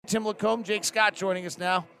Tim LaComb, Jake Scott joining us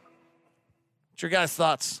now. What's your guys'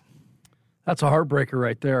 thoughts? That's a heartbreaker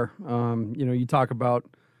right there. You talk about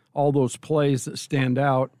all those plays that stand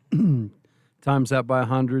out, times that by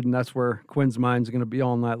 100, and that's where Quinn's mind's going to be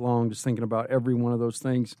all night long, just thinking about every one of those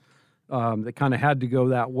things that kind of had to go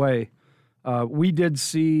that way. We did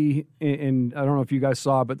see, and I don't know if you guys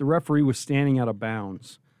saw, but the referee was standing out of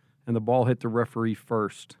bounds, and the ball hit the referee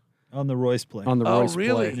first. On the Royce play. On the Royce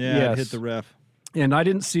really? play. Yeah, yes. it hit the ref. And I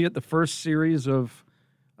didn't see it the first series of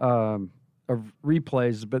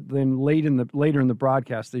replays, but then later in the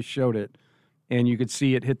broadcast they showed it, and you could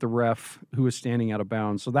see it hit the ref who was standing out of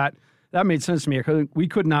bounds. So that made sense to me. We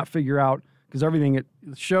could not figure out, because everything it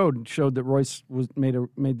showed that Royce made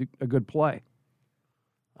a good play.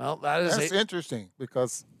 Well, that's interesting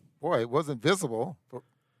because, boy, it wasn't visible.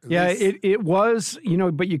 Yeah, it was,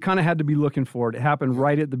 but you kind of had to be looking for it. It happened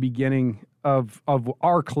right at the beginning of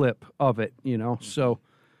our clip of it, So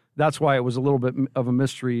that's why it was a little bit of a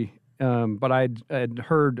mystery. But I had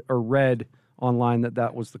heard or read online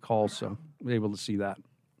that was the call, so I was able to see that.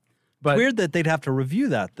 But it's weird that they'd have to review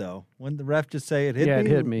that, though. When the ref just say it hit me? Yeah, it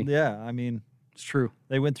hit me. Yeah, I mean, it's true.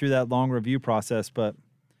 They went through that long review process, but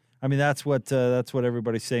I mean that's what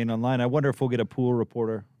everybody's saying online. I wonder if we'll get a pool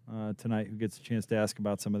reporter tonight who gets a chance to ask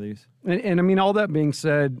about some of these. And I mean, all that being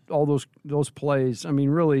said, all those plays, I mean,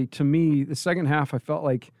 really, to me, the second half, I felt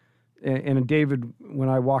like, and David, when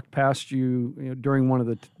I walked past you, during one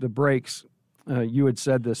of the breaks, you had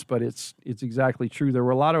said this, but it's exactly true. There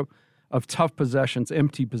were a lot of tough possessions,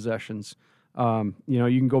 empty possessions. You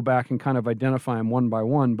can go back and kind of identify them one by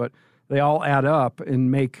one, but they all add up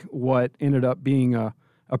and make what ended up being a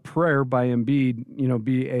prayer by Embiid,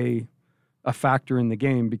 be a factor in the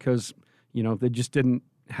game, because, they just didn't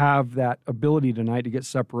have that ability tonight to get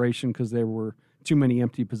separation because there were too many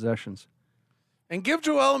empty possessions. And give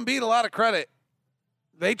Joel Embiid a lot of credit.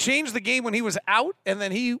 They changed the game when he was out, and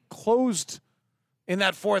then he closed in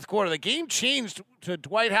that fourth quarter. The game changed to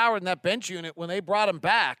Dwight Howard in that bench unit when they brought him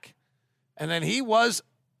back, and then he was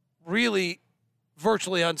really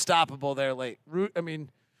virtually unstoppable there late.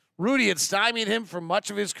 Rudy had stymied him for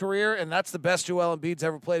much of his career, and that's the best Joel Embiid's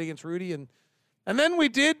ever played against Rudy. And then we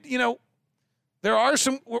did, there are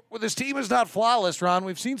some – this team is not flawless, Ron.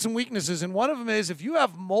 We've seen some weaknesses, and one of them is if you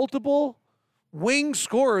have multiple wing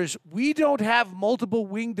scorers, we don't have multiple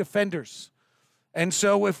wing defenders. And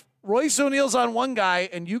so if Royce O'Neal's on one guy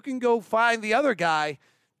and you can go find the other guy,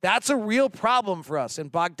 that's a real problem for us.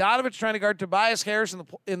 And Bogdanovich trying to guard Tobias Harris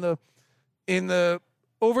in the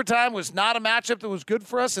overtime was not a matchup that was good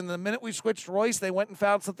for us. And the minute we switched Royce, they went and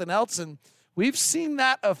found something else. And we've seen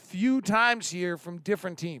that a few times here from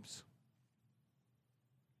different teams.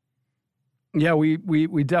 Yeah, we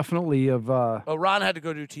definitely have. Ron had to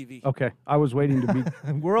go do TV. Okay, I was waiting to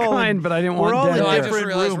be we're all kind, but I didn't want all dead in air. different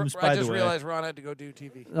rooms, by I the just way. realized Ron had to go do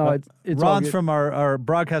TV. No, it's all Ron's good. from our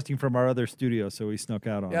broadcasting from our other studio, so he snuck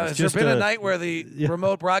out on us. Has there been a night where the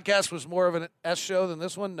remote broadcast was more of an S show than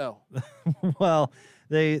this one? No. Well,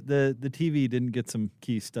 the TV didn't get some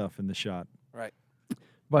key stuff in the shot. Right.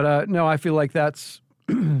 But no, I feel like that's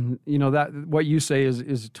that what you say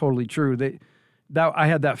is totally true. That I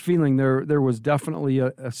had that feeling. There was definitely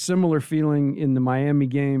a similar feeling in the Miami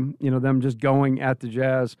game. Them just going at the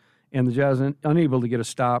Jazz, and the Jazz unable to get a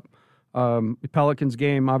stop. The Pelicans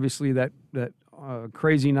game, obviously that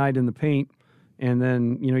crazy night in the paint, and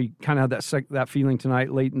then you kind of had that feeling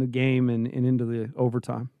tonight late in the game and into the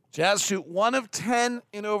overtime. Jazz shoot 1 of 10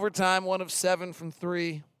 in overtime, 1 of 7 from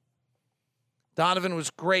 3. Donovan was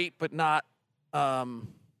great, but not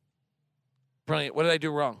brilliant. What did I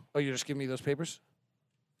do wrong? Oh, you're just giving me those papers?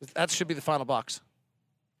 That should be the final box.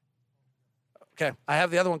 Okay. I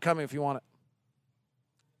have the other one coming if you want it.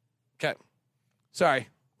 Okay. Sorry.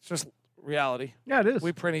 It's just reality. Yeah, it is.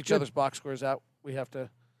 We print each other's box scores out. We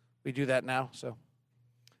do that now. So,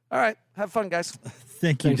 all right. Have fun, guys.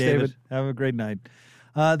 Thanks, David. Have a great night.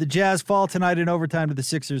 The Jazz fall tonight in overtime to the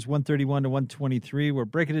Sixers, 131 to 123. We're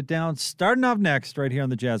breaking it down, starting off next right here on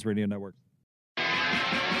the Jazz Radio Network.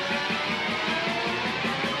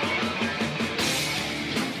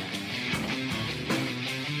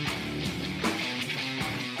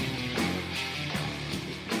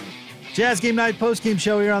 Jazz Game Night postgame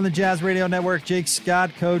show here on the Jazz Radio Network. Jake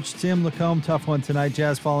Scott, Coach Tim LaComb. Tough one tonight.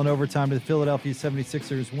 Jazz falling overtime to the Philadelphia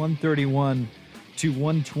 76ers, 131 to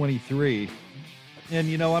 123.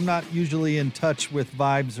 And, I'm not usually in touch with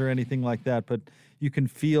vibes or anything like that, but you can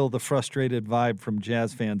feel the frustrated vibe from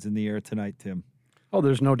Jazz fans in the air tonight, Tim. Oh,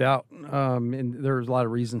 there's no doubt. And there's a lot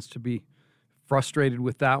of reasons to be frustrated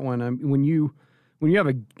with that one. When you have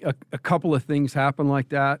a couple of things happen like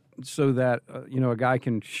that, so that a guy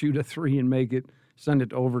can shoot a three and make it send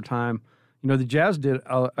it to overtime. You know, the Jazz did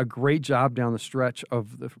a great job down the stretch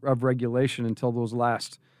of regulation until those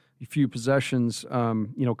last few possessions.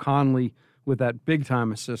 You know, Conley with that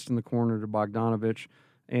big-time assist in the corner to Bogdanovich.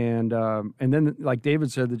 And then, like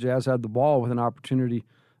David said, the Jazz had the ball with an opportunity,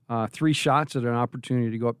 3 shots at an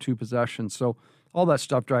opportunity to go up 2 possessions. So all that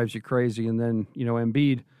stuff drives you crazy. And then, you know,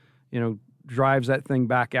 Embiid, you know, drives that thing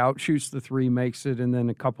back out, shoots the 3, makes it, and then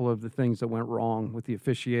a couple of the things that went wrong with the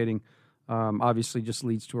officiating obviously just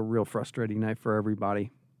leads to a real frustrating night for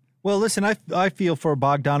everybody. Well, listen, I feel for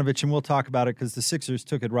Bogdanovich, and we'll talk about it because the Sixers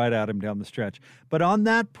took it right at him down the stretch. But on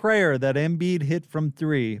that prayer that Embiid hit from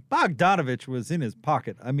 3, Bogdanovich was in his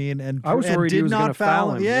pocket. I mean, and I was worried he was going to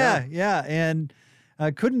foul him. Yeah, and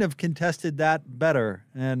couldn't have contested that better.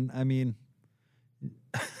 And, I mean,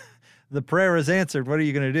 the prayer is answered. What are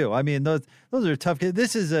you going to do? I mean, those are tough.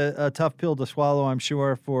 This is a tough pill to swallow, I'm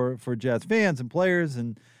sure, for Jazz fans and players.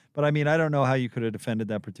 But, I mean, I don't know how you could have defended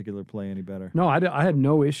that particular play any better. No, I had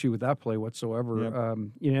no issue with that play whatsoever. Yep.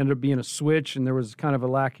 It ended up being a switch, and there was kind of a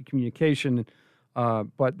lack of communication,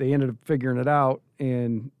 but they ended up figuring it out.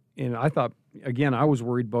 And I thought, again, I was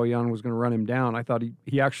worried Bojan was going to run him down. I thought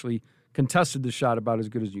he actually contested the shot about as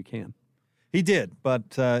good as you can. He did,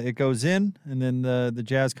 but it goes in, and then the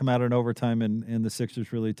Jazz come out in overtime, and the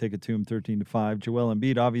Sixers really take it to him 13-5. Joel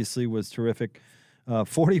Embiid obviously was terrific.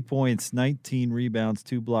 40 points, 19 rebounds,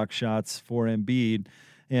 2 block shots for Embiid.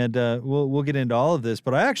 And we'll get into all of this,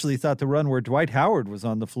 but I actually thought the run where Dwight Howard was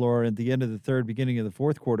on the floor at the end of the third, beginning of the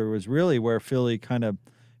fourth quarter was really where Philly kind of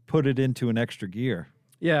put it into an extra gear.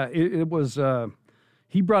 Yeah, it was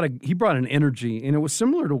he brought an energy, and it was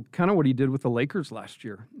similar to kind of what he did with the Lakers last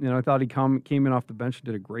year. You know, I thought he came in off the bench and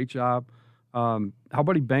did a great job. How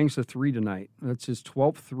about he bangs a 3 tonight? That's his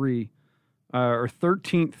 12th 3. Or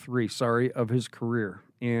 13th 3, of his career.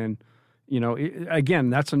 And, you know, again,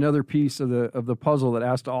 that's another piece of the puzzle that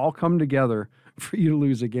has to all come together for you to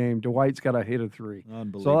lose a game. Dwight's got to hit a 3.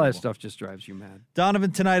 Unbelievable. So all that stuff just drives you mad.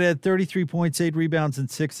 Donovan tonight had 33 points, 8 rebounds,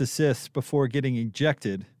 and 6 assists before getting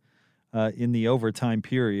ejected in the overtime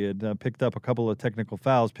period. Picked up a couple of technical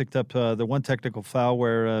fouls. Picked up the one technical foul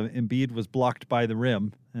where Embiid was blocked by the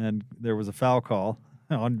rim, and there was a foul call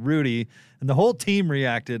on Rudy, and the whole team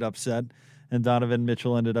reacted upset. And Donovan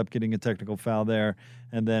Mitchell ended up getting a technical foul there,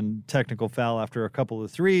 and then technical foul after a couple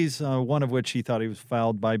of threes, one of which he thought he was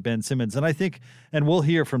fouled by Ben Simmons. And I think, and we'll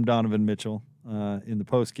hear from Donovan Mitchell in the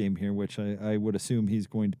postgame here, which I would assume he's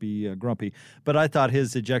going to be grumpy. But I thought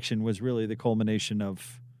his ejection was really the culmination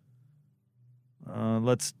of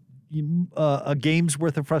a game's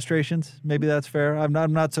worth of frustrations. Maybe that's fair. I'm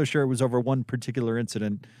not so sure it was over one particular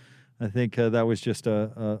incident. I think that was just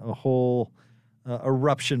a whole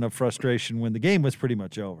eruption of frustration when the game was pretty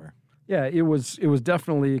much over. Yeah, it was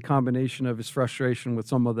definitely a combination of his frustration with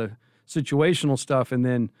some of the situational stuff, and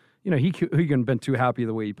then, you know, he couldn't have been too happy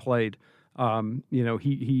the way he played. You know,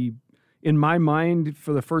 he in my mind,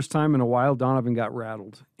 for the first time in a while, Donovan got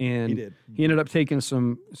rattled, and he did. He ended up taking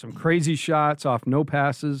some crazy shots off no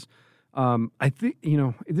passes. I think, you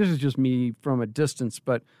know, this is just me from a distance,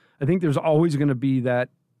 but I think there's always going to be that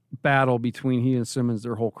battle between he and Simmons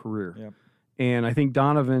their whole career. Yep. And I think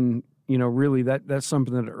Donovan, you know, really that's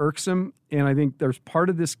something that irks him. And I think there's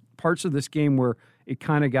parts of this game where it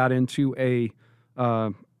kind of got into a,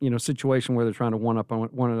 you know, situation where they're trying to one up on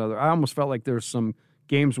one another. I almost felt like there's some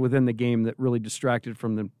games within the game that really distracted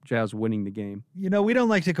from the Jazz winning the game. You know, we don't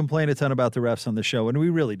like to complain a ton about the refs on the show, and we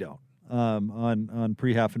really don't on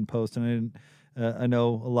pre-half and post. And I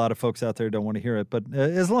know a lot of folks out there don't want to hear it, but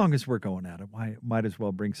as long as we're going at it, might as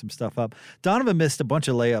well bring some stuff up. Donovan missed a bunch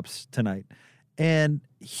of layups tonight, and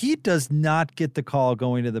he does not get the call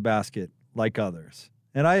going to the basket like others.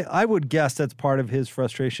 And I would guess that's part of his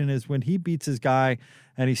frustration is when he beats his guy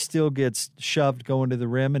and he still gets shoved going to the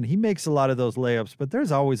rim, and he makes a lot of those layups, but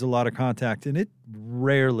there's always a lot of contact, and it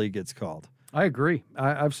rarely gets called. I agree.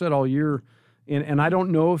 I've said all year, and I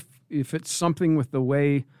don't know if it's something with the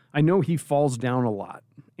way – I know he falls down a lot,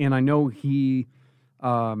 and I know he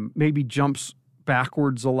maybe jumps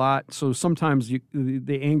backwards a lot, so sometimes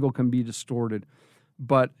the angle can be distorted.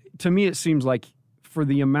 But to me, it seems like for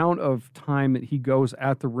the amount of time that he goes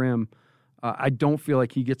at the rim, I don't feel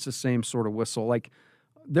like he gets the same sort of whistle. Like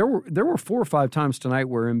there were 4 or 5 times tonight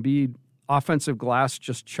where Embiid offensive glass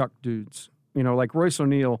just chucked dudes. You know, like Royce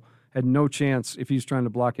O'Neal had no chance if he's trying to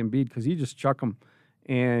block Embiid because he just chucked him.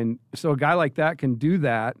 And so a guy like that can do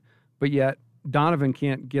that, but yet Donovan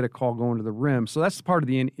can't get a call going to the rim. So that's part of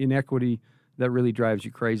the inequity that really drives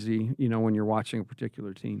you crazy, you know, when you're watching a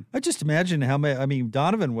particular team. I just imagine how many,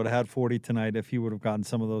 Donovan would have had 40 tonight if he would have gotten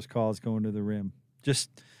some of those calls going to the rim. Just,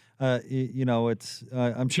 it's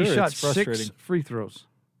I'm sure he shot it's frustrating. 6 free throws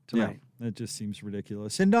tonight. Yeah, it just seems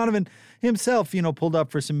ridiculous. And Donovan himself, pulled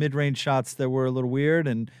up for some mid-range shots that were a little weird,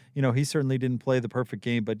 and he certainly didn't play the perfect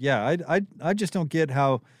game. But yeah, I just don't get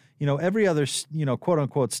how every other quote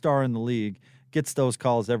unquote star in the league gets those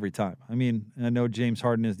calls every time. I mean, I know James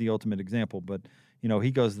Harden is the ultimate example, but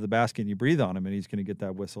he goes to the basket and you breathe on him and he's going to get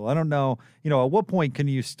that whistle. I don't know, at what point can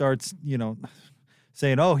you start,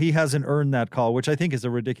 saying, oh, he hasn't earned that call, which I think is a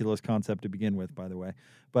ridiculous concept to begin with, by the way.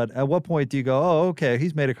 But at what point do you go, oh, okay,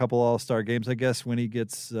 he's made a couple All-Star games. I guess when he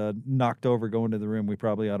gets knocked over going to the rim, we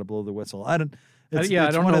probably ought to blow the whistle. I don't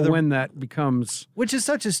know when that becomes. Which is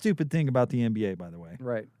such a stupid thing about the NBA, by the way.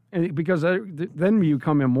 Right. And because then you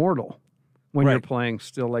become immortal when you're playing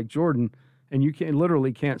still like Jordan, and you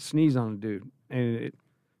literally can't sneeze on a dude, and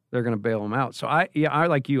they're going to bail him out. So I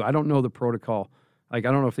like you. I don't know the protocol. Like,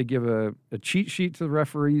 I don't know if they give a cheat sheet to the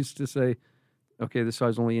referees to say, okay, this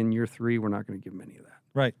guy's only in year 3. We're not going to give him any of that.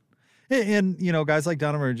 Right. And guys like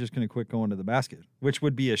Donovan are just going to quit going to the basket, which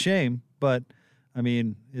would be a shame. But, I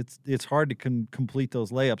mean, it's hard to complete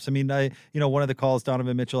those layups. I mean, one of the calls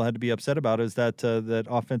Donovan Mitchell had to be upset about is that that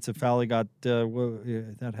offensive foul he got,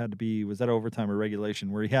 that had to be, was that overtime or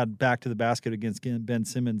regulation, where he had back to the basket against Ben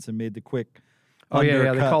Simmons and made the quick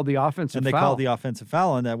undercut. They called the offensive foul. And they called the offensive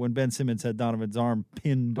foul on that when Ben Simmons had Donovan's arm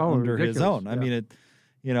pinned under ridiculous. his own. I mean,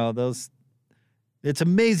 it's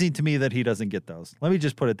amazing to me that he doesn't get those. Let me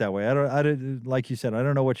just put it that way. I don't, like you said, I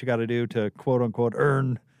don't know what you got to do to quote unquote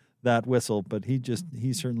earn that whistle, but he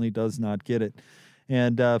certainly does not get it.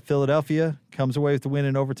 And Philadelphia comes away with the win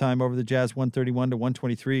in overtime over the Jazz,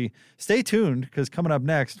 131-123. Stay tuned, because coming up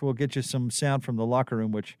next, we'll get you some sound from the locker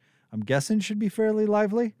room, which I'm guessing should be fairly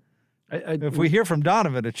lively. If we hear from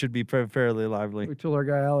Donovan, it should be fairly lively. We told our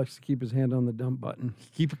guy Alex to keep his hand on the dump button.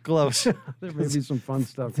 Keep it close. There may be some fun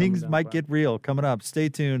stuff. Things might get real coming up. Stay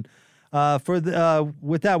tuned. With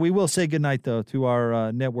that, we will say goodnight, though, to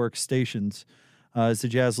our network stations as the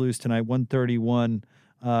Jazz lose tonight, 131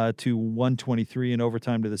 to 123 in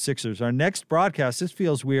overtime to the Sixers. Our next broadcast, this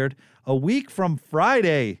feels weird, a week from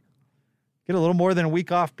Friday. Get a little more than a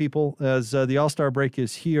week off, people, as the All-Star break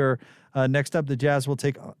is here. Next up, the Jazz will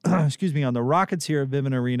take, on the Rockets here at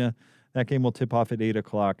Vivint Arena. That game will tip off at 8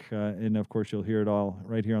 o'clock. And, of course, you'll hear it all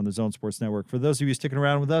right here on the Zone Sports Network. For those of you sticking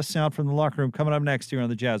around with us, sound from the locker room coming up next here on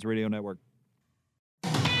the Jazz Radio Network.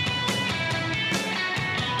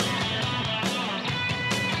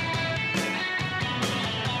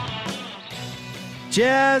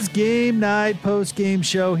 Jazz Game Night post-game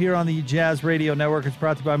show here on the Jazz Radio Network. It's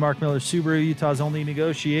brought to you by Mark Miller Subaru, Utah's only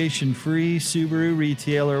negotiation-free Subaru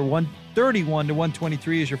retailer.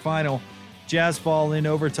 131-123 is your final. Jazz fall in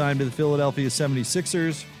overtime to the Philadelphia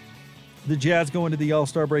 76ers. The Jazz go into the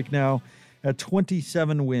All-Star break now at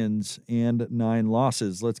 27 wins and 9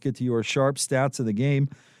 losses. Let's get to your sharp stats of the game.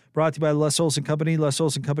 Brought to you by Les Olson Company. Les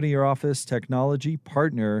Olson Company, your office technology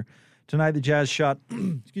partner. Tonight, the Jazz shot,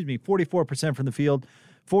 44% from the field,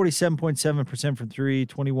 47.7% from 3,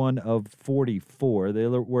 21 of 44. They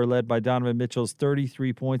were led by Donovan Mitchell's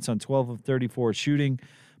 33 points on 12 of 34 shooting.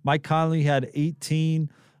 Mike Conley had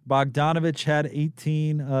 18. Bogdanovich had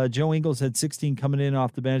 18. Joe Ingles had 16 coming in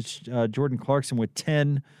off the bench. Jordan Clarkson with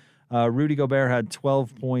 10. Rudy Gobert had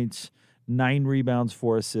 12 points, 9 rebounds,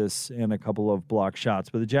 4 assists, and a couple of block shots.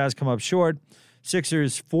 But the Jazz come up short.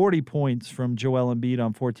 Sixers, 40 points from Joel Embiid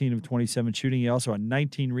on 14 of 27 shooting. He also had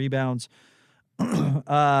 19 rebounds.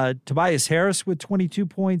 Tobias Harris with 22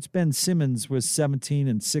 points. Ben Simmons with 17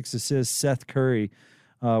 and 6 assists. Seth Curry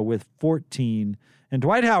with 14. And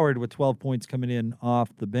Dwight Howard with 12 points coming in off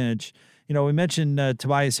the bench. We mentioned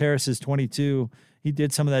Tobias Harris is 22. He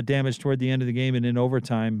did some of that damage toward the end of the game and in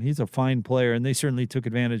overtime. He's a fine player, and they certainly took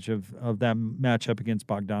advantage of that matchup against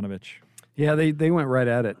Bogdanovich. Yeah, they went right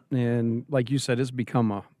at it. And like you said, it's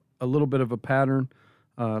become a little bit of a pattern.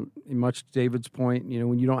 Much to David's point,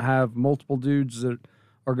 when you don't have multiple dudes that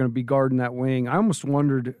are going to be guarding that wing. I almost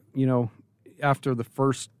wondered, after the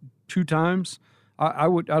first 2 times, I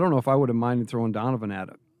don't know if I would have minded throwing Donovan at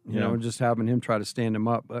it, and just having him try to stand him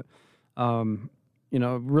up. But,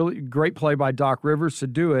 really great play by Doc Rivers to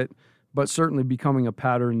do it. But certainly becoming a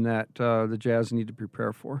pattern that the Jazz need to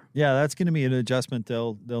prepare for. Yeah, that's going to be an adjustment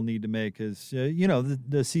they'll need to make. Is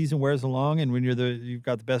the season wears along, and when you've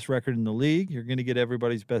got the best record in the league, you're going to get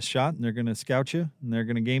everybody's best shot, and they're going to scout you, and they're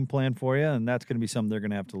going to game plan for you, and that's going to be something they're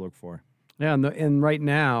going to have to look for. Yeah, and right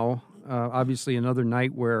now, obviously another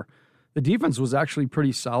night where the defense was actually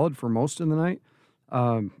pretty solid for most of the night,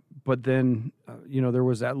 but then there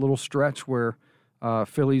was that little stretch where.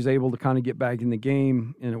 Philly's able to kind of get back in the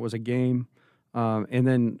game, and it was a game. And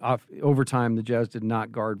then overtime, the Jazz did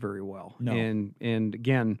not guard very well. No. And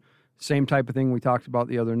again, Same type of thing we talked about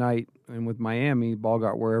the other night. And with Miami, the ball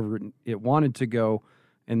got wherever it wanted to go,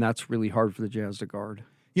 and that's really hard for the Jazz to guard.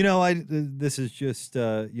 This is just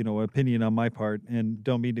opinion on my part, and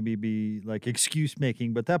don't mean to be like excuse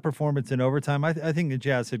making, but that performance in overtime, I think the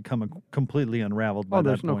Jazz had come completely unraveled by that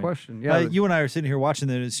point. There's no question. Yeah, you and I are sitting here watching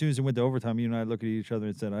that. As soon as it went to overtime, you and I looked at each other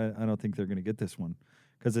and said, "I don't think they're going to get this one,"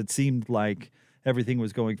 because it seemed like everything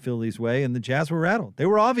was going Philly's way, and the Jazz were rattled. They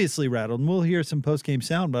were obviously rattled, and we'll hear some post-game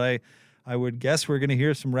sound, but I would guess we're going to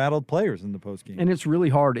hear some rattled players in the post-game. And it's really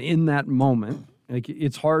hard in that moment. Like,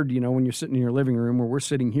 it's hard, when you're sitting in your living room, where we're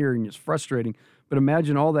sitting here, and it's frustrating. But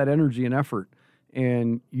imagine all that energy and effort,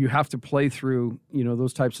 and you have to play through,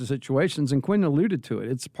 those types of situations. And Quinn alluded to it.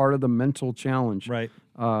 It's part of the mental challenge, right,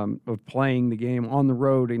 of playing the game on the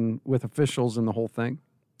road and with officials and the whole thing.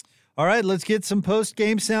 All right, let's get some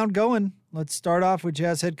post-game sound going. Let's start off with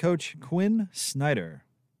Jazz head coach Quinn Snyder.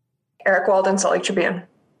 Eric Walden, Salt Lake Tribune.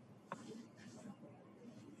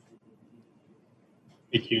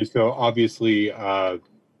 Thank you. So obviously,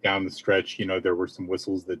 down the stretch, there were some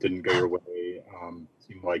whistles that didn't go your way.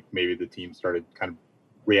 Seemed like maybe the team started kind of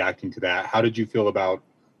reacting to that. How did you feel about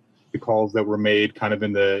the calls that were made kind of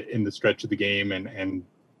in the stretch of the game, and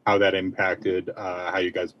how that impacted how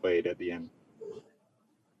you guys played at the end?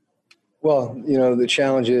 Well, the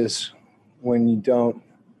challenge is when you don't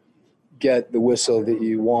get the whistle that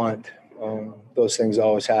you want, those things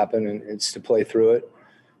always happen, and it's to play through it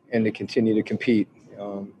and to continue to compete.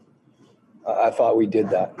 I thought we did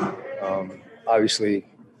that. Obviously,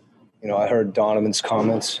 I heard Donovan's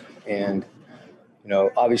comments, and,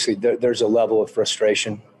 obviously there's a level of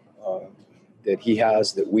frustration that he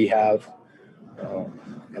has, that we have,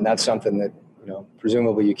 and that's something that,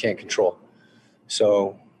 presumably you can't control.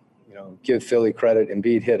 So, give Philly credit.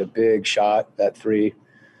 Embiid hit a big shot, that three.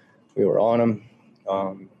 We were on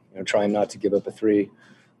him, trying not to give up a three.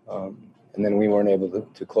 And then we weren't able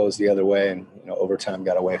to close the other way, and overtime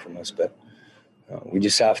got away from us. But we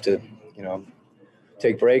just have to,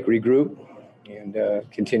 take break, regroup, and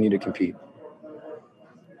continue to compete.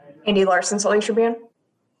 Andy Larson, Salt Lake Tribune.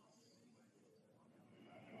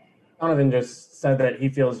 Donovan just said that he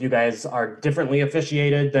feels you guys are differently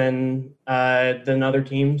officiated than other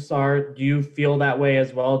teams are. Do you feel that way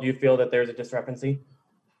as well? Do you feel that there's a discrepancy?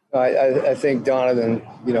 I think Donovan,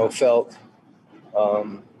 felt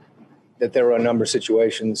that there were a number of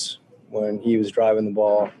situations when he was driving the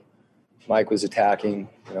ball, Mike was attacking.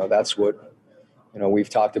 That's what, we've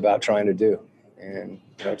talked about trying to do. And,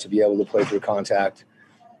 to be able to play through contact,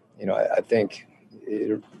 I think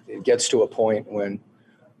it gets to a point when,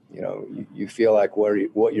 you feel like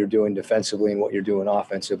what you're doing defensively and what you're doing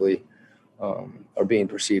offensively are being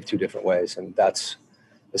perceived two different ways. And that's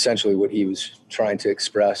essentially what he was trying to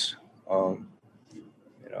express.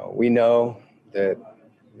 We know that,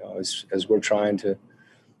 as we're trying to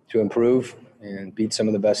improve and beat some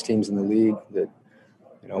of the best teams in the league, that,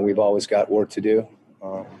 we've always got work to do.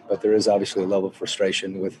 But there is obviously a level of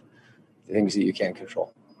frustration with the things that you can't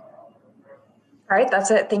control. All right,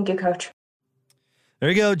 that's it. Thank you, Coach. There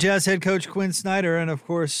you go, Jazz head coach Quinn Snyder. And, of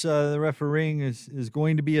course, the refereeing is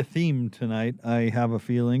going to be a theme tonight, I have a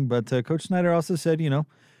feeling. But Coach Snyder also said,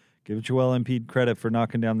 give Joel Embiid credit for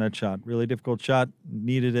knocking down that shot. Really difficult shot,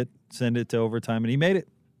 needed it, send it to overtime, and he made it.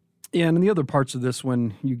 Yeah, and in the other parts of this,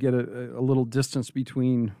 when you get a little distance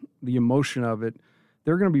between the emotion of it,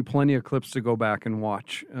 there are going to be plenty of clips to go back and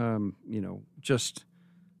watch. Just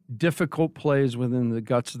difficult plays within the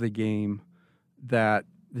guts of the game that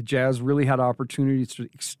the Jazz really had opportunities to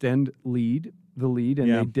extend the lead, and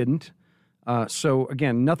they didn't. So,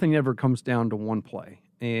 again, nothing ever comes down to one play.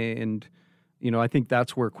 And, I think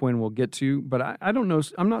that's where Quinn will get to. But I don't know.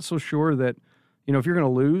 I'm not so sure that, if you're going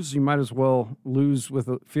to lose, you might as well lose with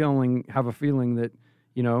have a feeling that,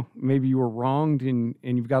 maybe you were wronged and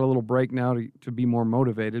you've got a little break now to be more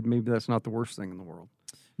motivated. Maybe that's not the worst thing in the world.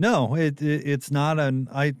 No, it's not.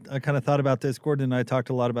 I kind of thought about this. Gordon and I talked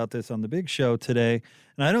a lot about this on the big show today.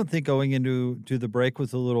 And I don't think going into the break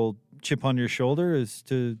with a little chip on your shoulder is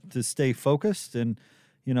to stay focused. And,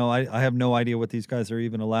 I have no idea what these guys are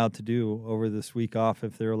even allowed to do over this week off,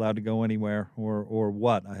 if they're allowed to go anywhere or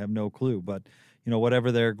what. I have no clue. But,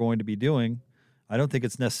 whatever they're going to be doing, I don't think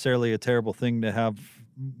it's necessarily a terrible thing to have,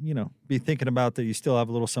 be thinking about that you still have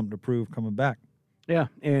a little something to prove coming back. Yeah,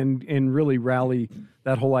 and really rally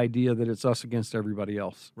that whole idea that it's us against everybody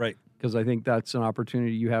else. Right. Because I think that's an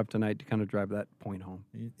opportunity you have tonight to kind of drive that point home.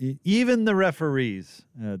 Even the referees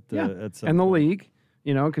at and the league,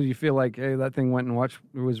 because you feel like, hey, that thing went and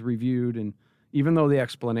was reviewed, and even though the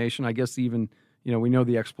explanation, I guess even, we know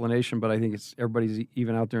the explanation, but I think it's everybody's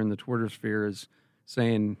even out there in the Twitter sphere is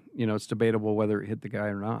saying, it's debatable whether it hit the guy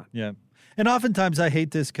or not. Yeah. And oftentimes I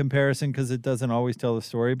hate this comparison because it doesn't always tell the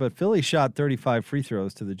story, but Philly shot 35 free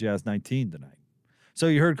throws to the Jazz 19 tonight. So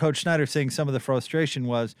you heard Coach Snyder saying some of the frustration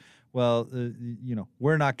was,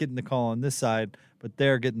 we're not getting the call on this side, but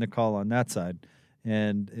they're getting the call on that side.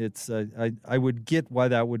 And it's I would get why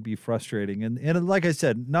that would be frustrating. And like I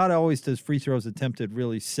said, not always does free throws attempted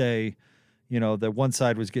really say, that one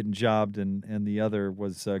side was getting jobbed and the other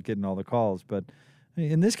was getting all the calls. But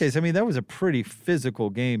in this case, that was a pretty physical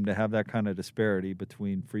game to have that kind of disparity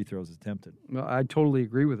between free throws attempted. Well, I totally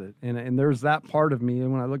agree with it. And there's that part of me.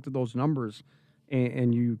 And when I looked at those numbers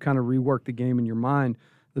and you kind of rework the game in your mind,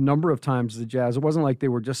 the number of times the Jazz, it wasn't like they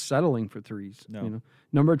were just settling for threes. No.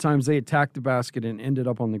 Number of times they attacked the basket and ended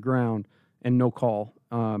up on the ground and no call.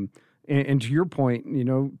 And to your point,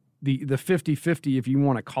 the 50-50, if you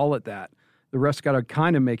want to call it that, the rest got to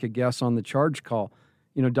kind of make a guess on the charge call.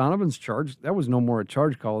 Donovan's charge, that was no more a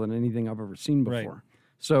charge call than anything I've ever seen before. Right.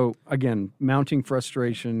 So, again, mounting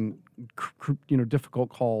frustration, difficult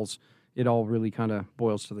calls, it all really kind of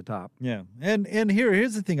boils to the top. Yeah. And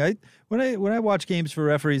here's the thing. When I watch games for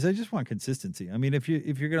referees, I just want consistency. If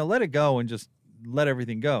you're going to let it go and just let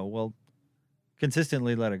everything go, well,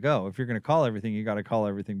 consistently let it go. If you're going to call everything, you got to call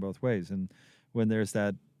everything both ways. And when there's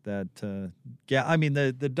the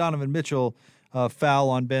Donovan Mitchell foul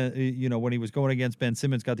on Ben, when he was going against Ben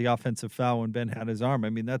Simmons, got the offensive foul when Ben had his arm.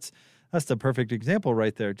 That's the perfect example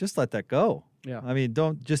right there. Just let that go. Yeah.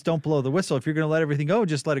 Don't blow the whistle. If you're going to let everything go,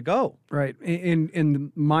 just let it go. Right.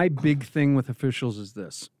 And my big thing with officials is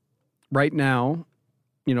this. Right now,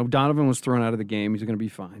 Donovan was thrown out of the game. He's going to be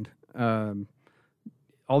fined.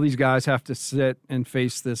 All these guys have to sit and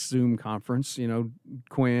face this Zoom conference,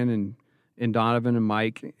 Quinn and Donovan and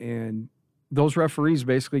Mike, and those referees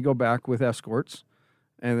basically go back with escorts,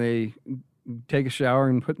 and they take a shower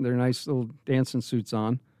and put their nice little dancing suits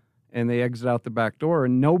on, and they exit out the back door,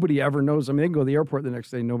 and nobody ever knows. They can go to the airport the next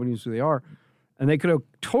day, nobody knows who they are, and they could have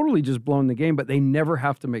totally just blown the game, but they never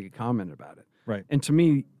have to make a comment about it. Right. And to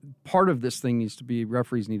me, part of this thing needs to be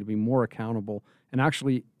referees need to be more accountable and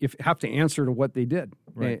actually have to answer to what they did,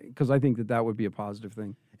 because I think that would be a positive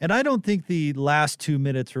thing. And I don't think the last 2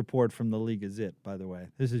 minutes report from the league is it, by the way.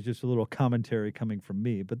 This is just a little commentary coming from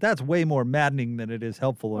me. But that's way more maddening than it is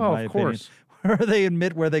helpful, in my opinion. Where they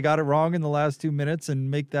admit where they got it wrong in the last 2 minutes and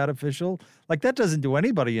make that official. That doesn't do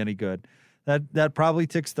anybody any good. That probably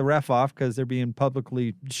ticks the ref off because they're being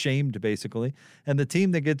publicly shamed, basically. And the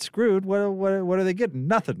team that gets screwed, what are they getting?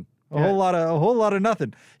 Nothing. A whole lot of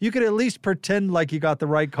nothing. You could at least pretend like you got the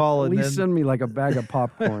right call. At least send me a bag of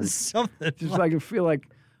popcorn. Something. Just I can feel like,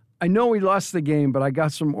 I know we lost the game, but I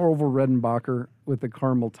got some Orville Redenbacher with the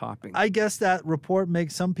caramel topping. I guess that report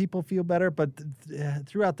makes some people feel better, but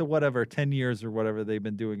throughout the 10 years or whatever they've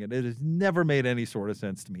been doing it, it has never made any sort of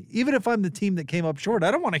sense to me. Even if I'm the team that came up short,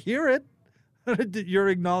 I don't want to hear it. Your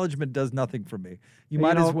acknowledgement does nothing for me. You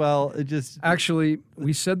might as well Actually,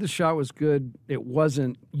 we said the shot was good. It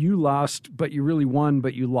wasn't. You lost, but you really won,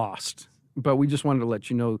 but you lost. But we just wanted to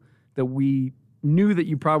let you know that we knew that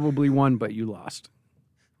you probably won, but you lost.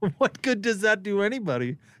 What good does that do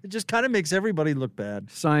anybody? It just kind of makes everybody look bad.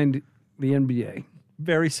 Signed, the NBA.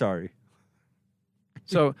 Very sorry.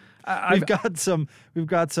 So we've got some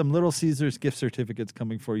Little Caesars gift certificates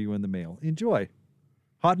coming for you in the mail. Enjoy.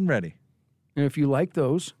 Hot and ready. And if you like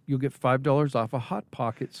those, you'll get $5 off a Hot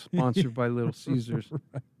Pocket sponsored by Little Caesars.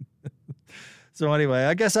 Right. So anyway,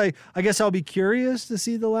 I guess I'll be curious to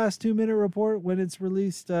see the last 2 minute report when it's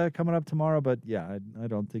released coming up tomorrow. But yeah, I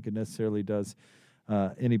don't think it necessarily does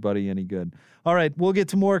anybody any good. All right, we'll get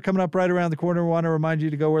to more coming up right around the corner. We want to remind you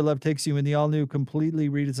to go where love takes you in the all-new, completely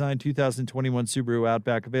redesigned 2021 Subaru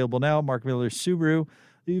Outback. Available now at Mark Miller Subaru,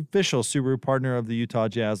 the official Subaru partner of the Utah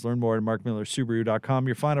Jazz. Learn more at markmillersubaru.com.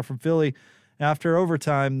 Your final from Philly. After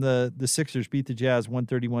overtime, the Sixers beat the Jazz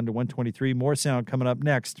 131-123. More sound coming up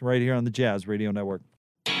next right here on the Jazz Radio Network.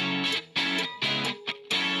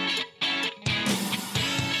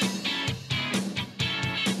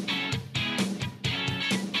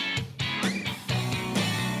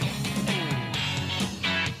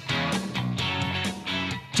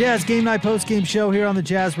 Jazz Game Night Postgame Show here on the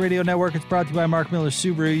Jazz Radio Network. It's brought to you by Mark Miller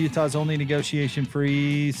Subaru, Utah's only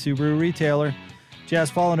negotiation-free Subaru retailer. Jazz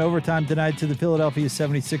fall in overtime tonight to the Philadelphia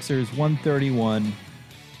 76ers,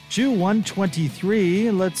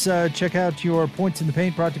 131-123. Let's check out your points in the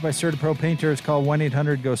paint, brought to you by CertaPro Painters. Call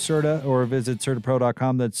 1-800-GO-CERTA or visit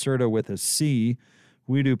CertaPro.com. That's Certa with a C.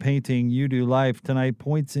 We do painting, you do life. Tonight,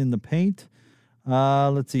 points in the paint.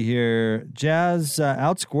 Let's see here. Jazz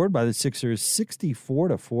outscored by the Sixers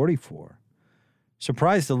 64-44.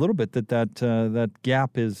 surprised a little bit that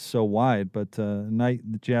gap is so wide. But tonight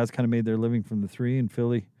the Jazz kind of made their living from the three, and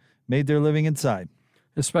Philly made their living inside.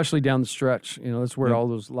 Especially down the stretch. That's where a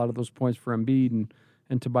lot of those points for Embiid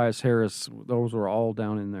and Tobias Harris, those were all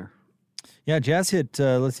down in there. Yeah, Jazz hit,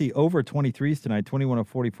 over 23s tonight, 21 of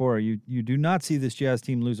 44. You do not see this Jazz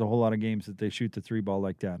team lose a whole lot of games that they shoot the three ball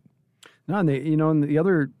like that. No, and and the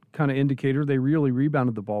other kind of indicator, they really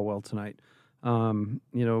rebounded the ball well tonight.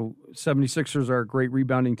 76ers are a great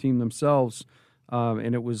rebounding team themselves,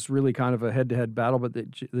 and it was really kind of a head-to-head battle, but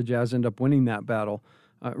the Jazz end up winning that battle.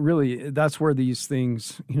 Really, that's where these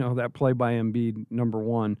things, that play by Embiid, number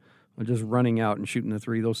one, just running out and shooting the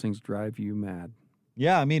three, those things drive you mad.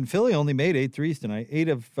 Yeah, I mean, Philly only made 8 threes tonight, 8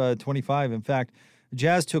 of 25. In fact, the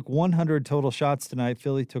Jazz took 100 total shots tonight.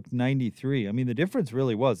 Philly took 93. I mean, the difference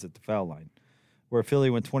really was at the foul line, where Philly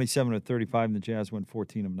went 27 of 35 and the Jazz went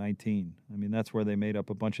 14 of 19. I mean, that's where they made up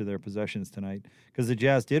a bunch of their possessions tonight because the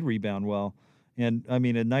Jazz did rebound well. And, I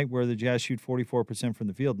mean, a night where the Jazz shoot 44% from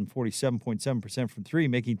the field and 47.7% from three,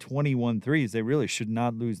 making 21 threes, they really should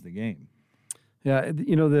not lose the game. Yeah,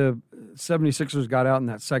 the 76ers got out in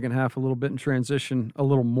that second half a little bit in transition a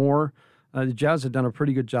little more. The Jazz had done a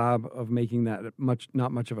pretty good job of making that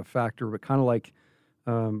not much of a factor, but kind of like,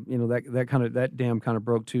 that dam kind of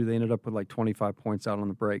broke too. They ended up with like 25 points out on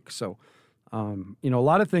the break. So, a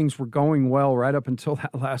lot of things were going well right up until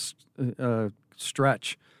that last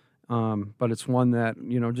stretch. But it's one that,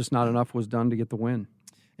 just not enough was done to get the win.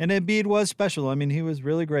 And Embiid was special. I mean, he was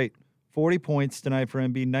really great. 40 points tonight for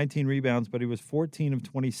Embiid, 19 rebounds, but he was 14 of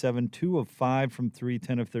 27, 2 of 5 from 3,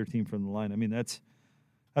 10 of 13 from the line. I mean, that's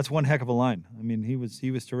one heck of a line. I mean, he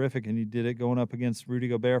was terrific, and he did it going up against Rudy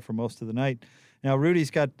Gobert for most of the night. Now,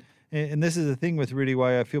 Rudy's got, and this is the thing with Rudy,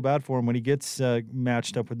 why I feel bad for him when he gets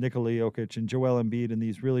matched up with Nikola Jokic and Joel Embiid in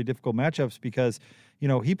these really difficult matchups because,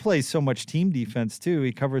 he plays so much team defense too.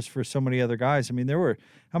 He covers for so many other guys. I mean, there were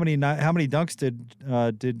how many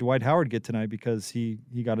dunks did Dwight Howard get tonight because he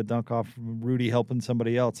got a dunk off Rudy helping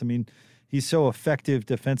somebody else. I mean, he's so effective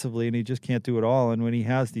defensively, and he just can't do it all. And when he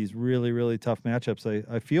has these really, really tough matchups,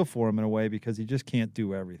 I feel for him in a way because he just can't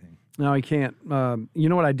do everything. No, he can't. You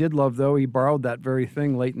know what I did love, though? He borrowed that very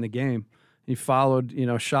thing late in the game. He followed,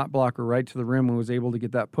 shot blocker right to the rim and was able to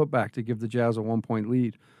get that putback to give the Jazz a 1-point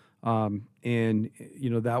lead.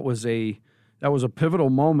 That was a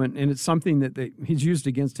pivotal moment, and it's something that he's used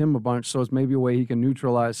against him a bunch, so it's maybe a way he can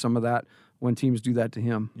neutralize some of that when teams do that to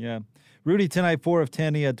him. Yeah. Rudy tonight, 4 of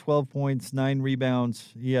 10. He had 12 points, 9 rebounds.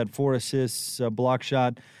 He had 4 assists, a block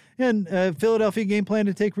shot. And Philadelphia game plan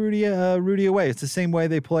to take Rudy away. It's the same way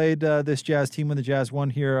they played this Jazz team when the Jazz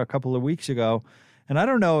won here a couple of weeks ago. And I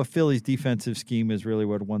don't know if Philly's defensive scheme is really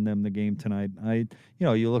what won them the game tonight.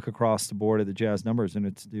 You look across the board at the Jazz numbers, and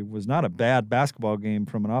it was not a bad basketball game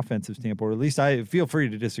from an offensive standpoint. At least I feel free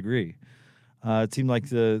to disagree. It seemed like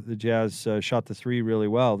the Jazz shot the three really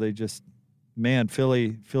well. They just,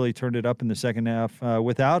 Philly turned it up in the second half.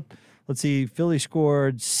 Philly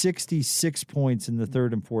scored 66 points in the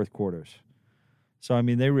third and fourth quarters. So, I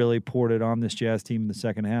mean, they really poured it on this Jazz team in the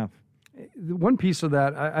second half. One piece of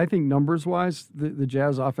that, I think numbers-wise, the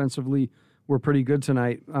Jazz offensively were pretty good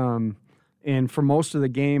tonight. And for most of the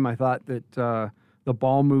game, I thought that the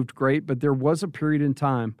ball moved great, but there was a period in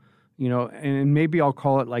time, and maybe I'll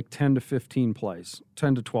call it like 10 to 15 plays,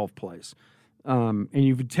 10 to 12 plays. And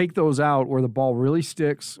you would take those out where the ball really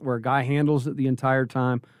sticks, where a guy handles it the entire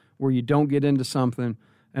time, where you don't get into something,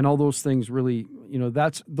 and all those things really,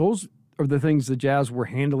 those are the things the Jazz were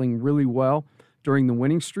handling really well during the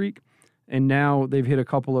winning streak. And now they've hit a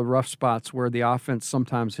couple of rough spots where the offense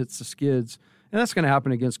sometimes hits the skids, and that's going to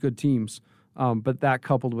happen against good teams. But that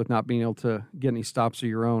coupled with not being able to get any stops of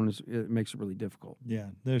your own, it makes it really difficult. Yeah,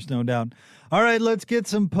 there's no doubt. All right, let's get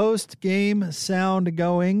some post-game sound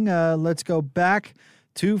going. Let's go back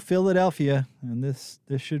to Philadelphia, and this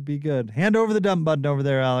should be good. Hand over the dump button over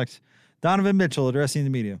there, Alex. Donovan Mitchell addressing the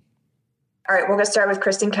media. All right, we're going to start with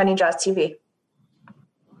Kristen Kenny, Jazz TV.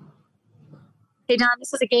 Hey, Don,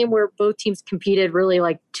 this is a game where both teams competed really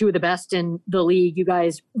like two of the best in the league. You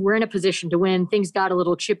guys were in a position to win. Things got a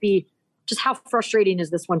little chippy. Just how frustrating is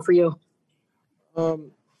this one for you?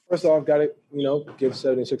 First off, got to, give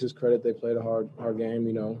 76ers credit. They played a hard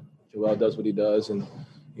game. Joel does what he does. And,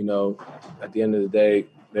 at the end of the day,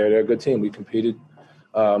 they're a good team. We competed.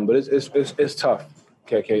 But it's tough,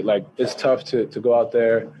 KK. Like, it's tough to go out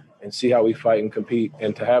there and see how we fight and compete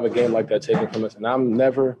and to have a game like that taken from us. And I'm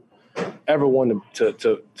never – ever one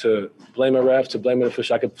to blame a ref, to blame an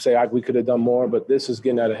official. I could say we could have done more, but this is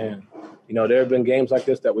getting out of hand. There have been games like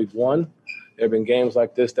this that we've won. There have been games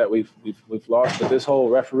like this that we've lost. But this whole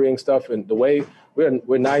refereeing stuff and the way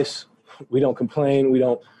we're nice complain. We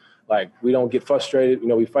don't get frustrated.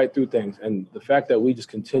 We fight through things. And the fact that we just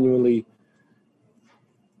continually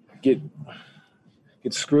get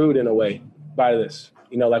screwed in a way by this,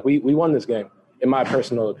 we won this game, in my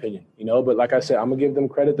personal opinion, but like I said, I'm gonna give them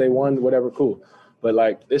credit. They won, whatever, cool.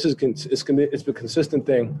 But this is it's a consistent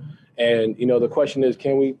thing. And, the question is,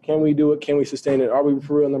 can we do it? Can we sustain it? Are we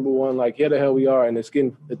for real number one? Yeah, the hell we are. And it's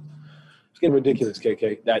getting ridiculous,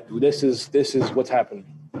 KK, that this is what's happening.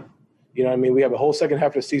 You know what I mean? We have a whole second half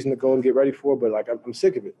of the season to go and get ready for, but I'm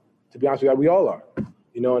sick of it. To be honest with you, we all are.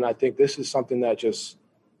 And I think this is something that just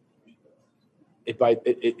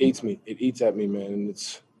it eats me. It eats at me, man.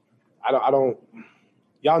 And I don't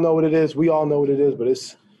y'all know what it is. We all know what it is, but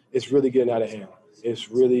it's really getting out of hand. It's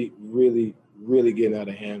really, really, really getting out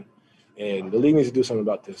of hand. And the league needs to do something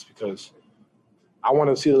about this, because I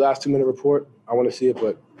want to see the last 2-minute report. I want to see it,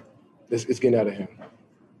 but it's getting out of hand.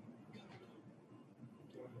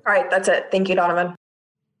 All right, that's it. Thank you, Donovan.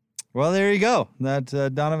 Well, there you go. That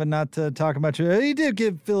Donovan not talking about you. He did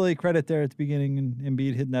give Philly credit there at the beginning, and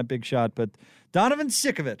Embiid hitting that big shot, but Donovan's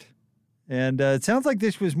sick of it. And it sounds like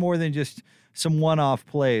this was more than just some one-off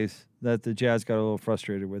plays that the Jazz got a little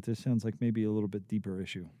frustrated with. This sounds like maybe a little bit deeper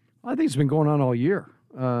issue. I think it's been going on all year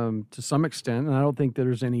to some extent, and I don't think that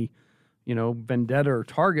there's any, vendetta or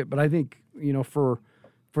target. But I think,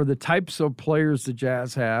 for the types of players the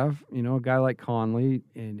Jazz have, a guy like Conley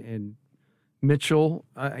and Mitchell,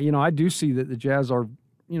 I do see that the Jazz are,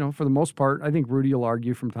 for the most part, I think Rudy will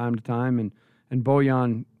argue from time to time, and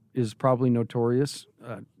Bojan is probably notorious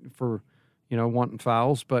for, wanting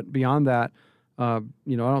fouls. But beyond that, I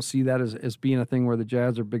don't see that as being a thing where the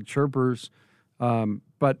Jazz are big chirpers.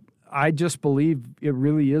 But I just believe it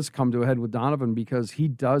really is come to a head with Donovan, because he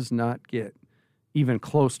does not get even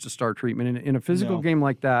close to star treatment. In a physical game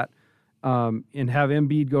like that, and have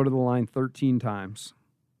Embiid go to the line 13 times,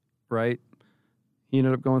 right? He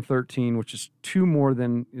ended up going 13, which is 2 more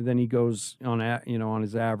than he goes on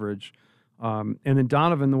his average. And then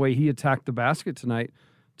Donovan, the way he attacked the basket tonight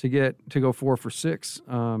to go 4 for 6.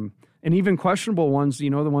 And even questionable ones, the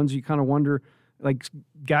ones you kind of wonder, like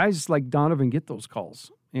guys like Donovan get those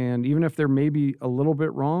calls. And even if they're maybe a little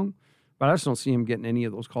bit wrong, but I just don't see him getting any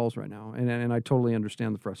of those calls right now. And I totally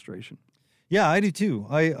understand the frustration. Yeah, I do too.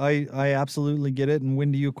 I absolutely get it. And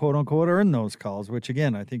when do you, quote unquote, earn those calls? Which,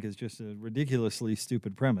 again, I think is just a ridiculously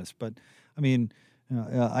stupid premise. But, I mean,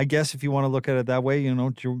 I guess if you want to look at it that way,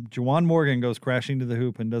 Juwan Morgan goes crashing to the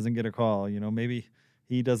hoop and doesn't get a call. Maybe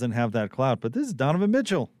he doesn't have that clout. But this is Donovan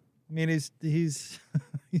Mitchell. I mean, he's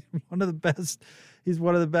one of the best. He's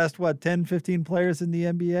one of the best, 10, 15 players in the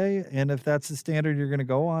NBA? And if that's the standard you're going to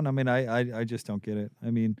go on, I mean, I just don't get it.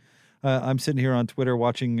 I mean, I'm sitting here on Twitter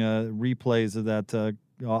watching replays of that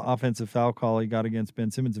offensive foul call he got against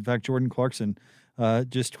Ben Simmons. In fact, Jordan Clarkson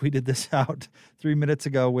just tweeted this out 3 minutes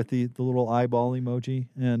ago with the little eyeball emoji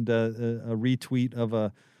and a retweet of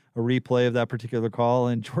a replay of that particular call.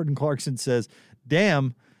 And Jordan Clarkson says,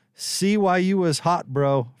 "Damn, CYU was hot,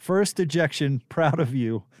 bro. First ejection, proud of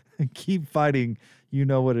you. Keep fighting. You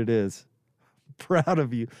know what it is. Proud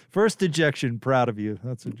of you. First ejection, proud of you."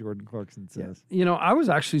 That's what Jordan Clarkson says. Yeah. I was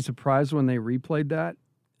actually surprised when they replayed that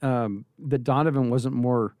Donovan wasn't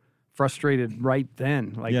more frustrated right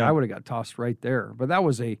then. I would have got tossed right there. But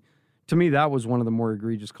to me, that was one of the more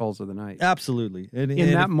egregious calls of the night. Absolutely.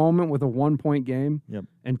 In that moment with a 1-point game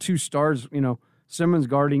and 2 stars, Simmons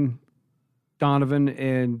guarding Donovan,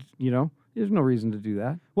 and, there's no reason to do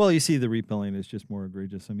that. Well, you see the replaying is just more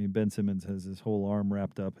egregious. I mean, Ben Simmons has his whole arm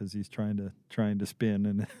wrapped up as he's trying to spin,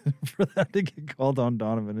 and for that to get called on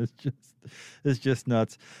Donovan is just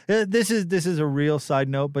nuts. This is a real side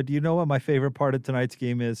note, but do you know what my favorite part of tonight's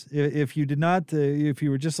game is? If you did not, if you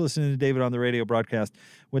were just listening to David on the radio broadcast,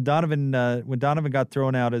 when Donovan got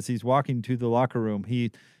thrown out as he's walking to the locker room,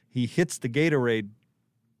 he hits the Gatorade.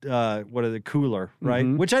 Cooler, right?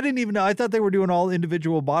 Mm-hmm. Which I didn't even know. I thought they were doing all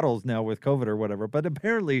individual bottles now with COVID or whatever, but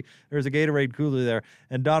apparently there's a Gatorade cooler there,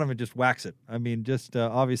 and Donovan just whacks it. I mean, just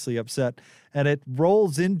obviously upset, and it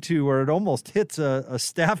rolls into, or it almost hits a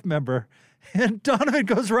staff member, and Donovan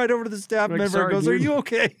goes right over to the staff member and goes, dude. "Are you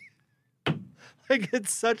okay?"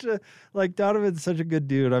 It's Donovan's such a good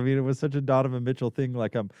dude. I mean, it was such a Donovan Mitchell thing.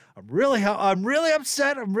 I'm really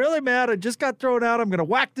upset. I'm really mad. I just got thrown out. I'm gonna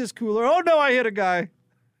whack this cooler. Oh no, I hit a guy.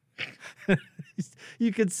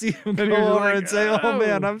 You can see him go over and say, "Oh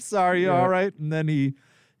man, I'm sorry." Yeah. All right, and then he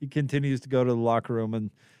continues to go to the locker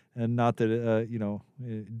room, and not that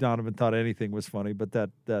Donovan thought anything was funny, but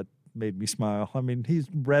that made me smile. I mean, he's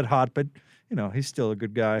red hot, but he's still a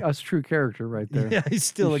good guy. That's true character right there. Yeah, he's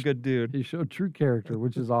still a good dude. He showed true character,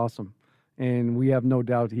 which is awesome. and we have no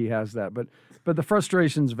doubt he has that. But the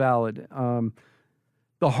frustration's valid.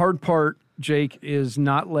 The hard part, Jake, is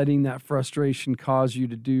not letting that frustration cause you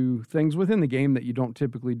to do things within the game that you don't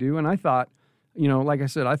typically do. And I thought, like I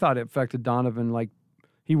said, I thought it affected Donovan. Like,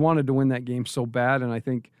 he wanted to win that game so bad, and I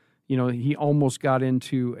think, he almost got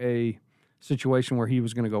into a situation where he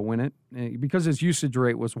was going to go win it because his usage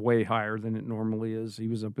rate was way higher than it normally is. He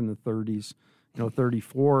was up in the 30s,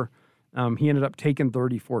 34. He ended up taking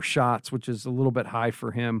 34 shots, which is a little bit high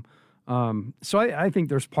for him. So I think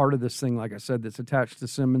there's part of this thing, like I said, that's attached to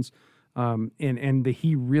Simmons, and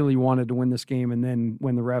he really wanted to win this game. And then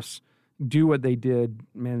when the refs do what they did,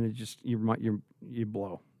 man, it just you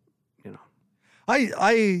blow.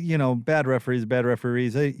 Bad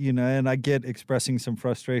referees, and I get expressing some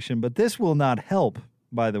frustration, but this will not help,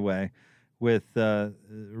 by the way, with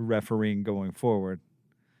refereeing going forward.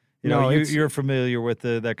 You're familiar with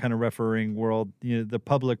that kind of refereeing world. The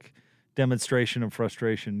public demonstration of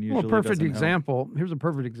frustration usually doesn't help. Here's a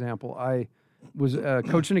perfect example. I was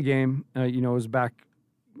coaching a game, it was back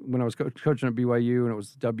when I was coaching at BYU, and it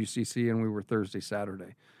was WCC, and we were Thursday,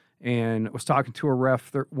 Saturday. And I was talking to a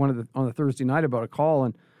ref on the Thursday night about a call,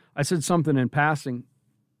 and I said something in passing.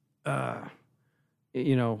 I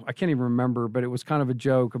can't even remember, but it was kind of a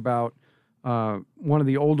joke about one of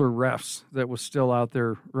the older refs that was still out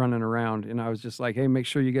there running around, and I was just like, "Hey, make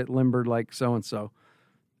sure you get limbered like so and so."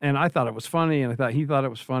 And I thought it was funny, and I thought he thought it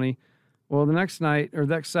was funny. Well, the next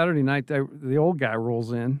Saturday night, the old guy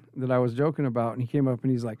rolls in that I was joking about, and he came up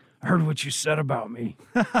and he's like, "I heard what you said about me."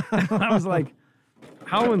 I was like,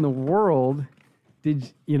 how in the world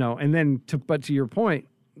did and then but to your point,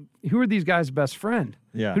 who are these guys' best friend?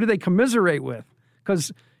 Yeah. Who do they commiserate with?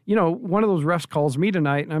 Because, one of those refs calls me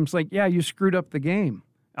tonight and I'm just like, yeah, you screwed up the game.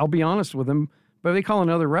 I'll be honest with him. But if they call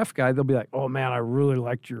another ref guy, they'll be like, oh man, I really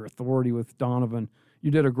liked your authority with Donovan.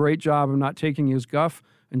 You did a great job of not taking his guff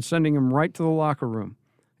and sending him right to the locker room.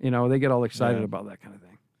 They get all excited about that kind of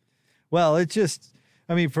thing. Well, it's just,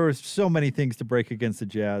 for so many things to break against the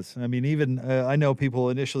Jazz. Even I know people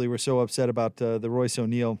initially were so upset about the Royce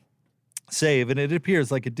O'Neal save, and it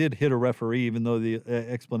appears like it did hit a referee, even though the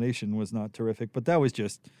explanation was not terrific. But that was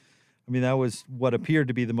just, that was what appeared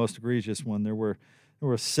to be the most egregious one. There were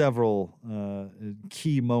several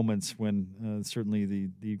key moments when certainly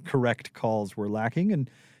the correct calls were lacking, and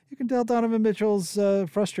you can tell Donovan Mitchell's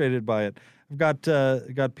frustrated by it. I've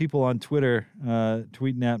got people on Twitter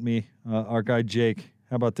tweeting at me. Our guy Jake,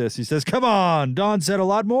 how about this? He says, "Come on, Don said a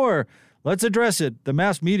lot more. Let's address it. The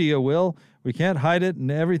mass media will. We can't hide it,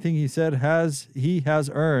 and everything he said he has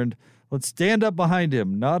earned. Let's stand up behind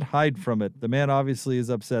him, not hide from it. The man obviously is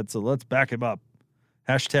upset, so let's back him up.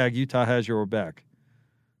 Hashtag Utah has your back."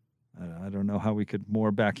 I don't know how we could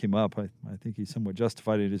more back him up. I think he's somewhat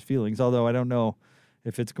justified in his feelings, although I don't know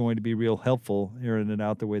if it's going to be real helpful airing it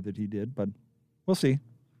out the way that he did, but we'll see.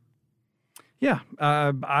 Yeah,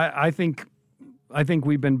 I think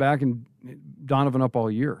we've been backing Donovan up all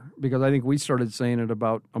year because I think we started saying it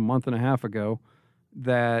about a month and a half ago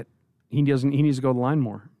that he needs to go to the line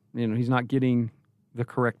more. He's not getting the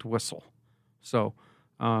correct whistle. So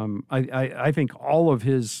I think all of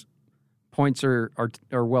his points are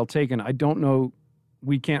well taken. I don't know.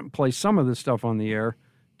 We can't play some of this stuff on the air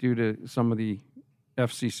due to some of the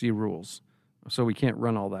FCC rules, so we can't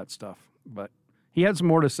run all that stuff. But he had some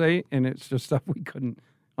more to say, and it's just stuff we couldn't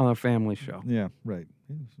on a family show. Yeah, right.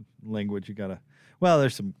 Language you gotta. Well,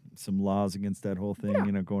 there's some laws against that whole thing.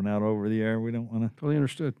 Yeah. Going out over the air. We don't want to. Totally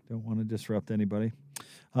understood. Don't want to disrupt anybody.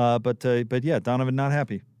 But yeah, Donovan not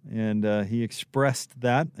happy, and he expressed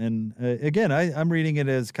that. And again, I'm reading it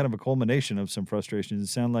as kind of a culmination of some frustrations. It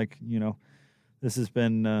sounds like this has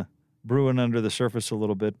been brewing under the surface a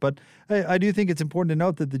little bit. But I do think it's important to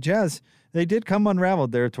note that the Jazz, they did come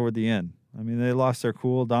unraveled there toward the end. They lost their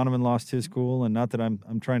cool. Donovan lost his cool, and not that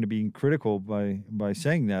I'm trying to be critical by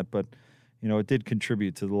saying that, but it did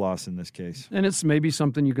contribute to the loss in this case. And it's maybe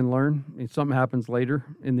something you can learn if something happens later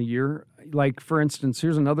in the year. Like, for instance,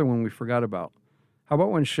 here's another one we forgot about. How about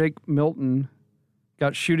when Shake Milton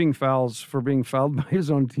got shooting fouls for being fouled by his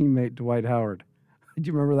own teammate, Dwight Howard? Did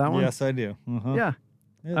you remember that one? Yes, I do. Uh-huh. Yeah.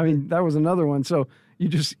 That was another one. So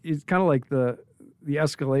it's kind of like the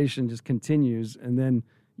escalation just continues, and then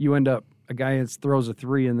you end up, a guy throws a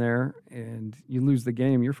three in there, and you lose the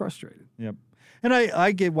game. You're frustrated. Yep. And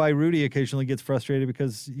I get why Rudy occasionally gets frustrated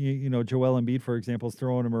because, Joel Embiid, for example, is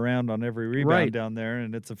throwing him around on every rebound down there,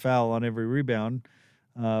 and it's a foul on every rebound.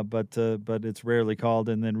 But it's rarely called.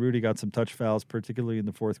 And then Rudy got some touch fouls, particularly in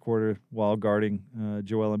the fourth quarter while guarding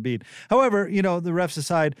Joel Embiid. However, the refs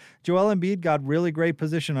aside, Joel Embiid got really great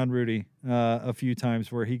position on Rudy a few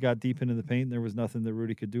times where he got deep into the paint and there was nothing that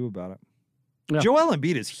Rudy could do about it. Yeah. Joel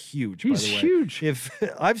Embiid is huge, He's by the way. huge. If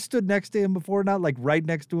I've stood next to him before, not like right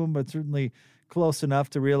next to him, but certainly close enough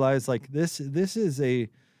to realize like this is a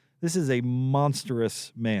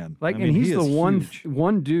monstrous man. Like, I mean, and he's he the is huge.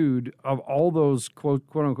 one dude of all those quote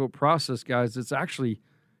unquote process guys that's actually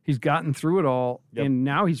he's gotten through it all, and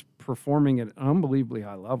now he's performing at an unbelievably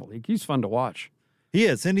high level. He's fun to watch. He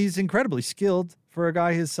is, and he's incredibly skilled for a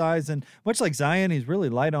guy his size. And much like Zion, he's really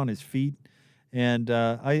light on his feet. And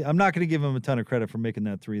I'm not going to give him a ton of credit for making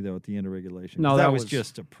that three, though, at the end of regulation. No, that was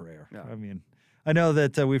just a prayer. Yeah. I mean, I know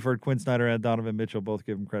that we've heard Quinn Snyder and Donovan Mitchell both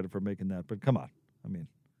give him credit for making that, but come on. I mean,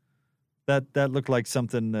 that looked like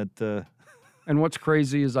something that And what's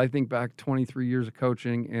crazy is I think back 23 years of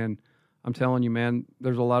coaching, and I'm telling you, man,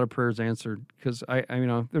 there's a lot of prayers answered because I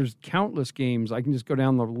there's countless games. I can just go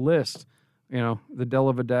down the list, the Dell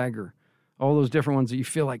of a Dagger, all those different ones that you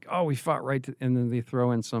feel like, oh, we fought right, and then they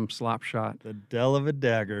throw in some slop shot. the Dell of a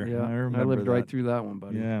Dagger. Yeah, I remember lived that. right through that one,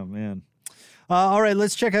 buddy. Yeah, man. All right,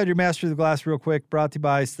 let's check out your Master of the Glass real quick. Brought to you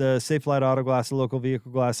by the Safe Light Auto Glass, the local vehicle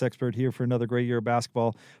glass expert here for another great year of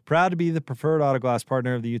basketball. Proud to be the preferred auto glass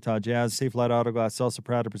partner of the Utah Jazz. Safe Light Auto Glass is also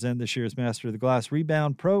proud to present this year's Master of the Glass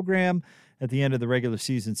Rebound Program. At the end of the regular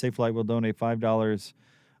season, Safe Light will donate $5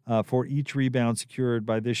 for each rebound secured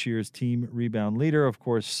by this year's team rebound leader. Of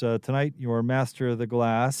course, tonight, your Master of the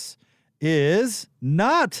Glass is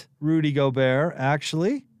not Rudy Gobert,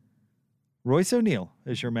 actually. Royce O'Neal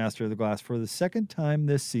is your Master of the Glass. For the second time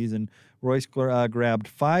this season, Royce grabbed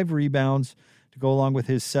 5 rebounds to go along with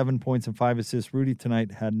his 7 points and 5 assists. Rudy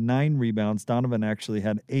tonight had 9 rebounds. Donovan actually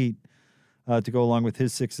had 8 to go along with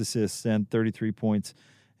his 6 assists and 33 points.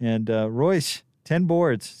 And Royce, 10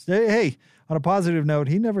 boards. Hey, on a positive note,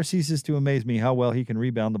 he never ceases to amaze me how well he can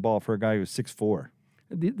rebound the ball for a guy who's 6'4".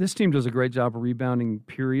 This team does a great job of rebounding,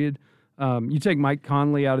 period. You take Mike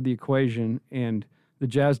Conley out of the equation, and the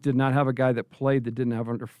Jazz did not have a guy that played that didn't have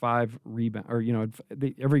under 5 rebounds. Or,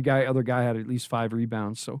 every other guy had at least 5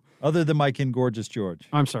 rebounds. So other than Mike and Gorgeous George.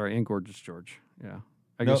 I'm sorry, and Gorgeous George. Yeah.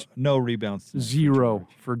 I No, guess no rebounds. 0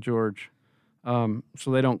 for George. So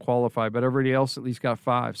they don't qualify, but everybody else at least got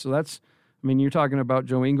 5. So you're talking about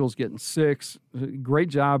Joe Ingles getting 6. Great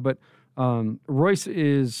job, but Royce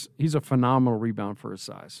he's a phenomenal rebound for his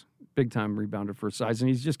size. Big-time rebounder for his size, and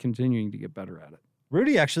he's just continuing to get better at it.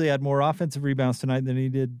 Rudy actually had more offensive rebounds tonight than he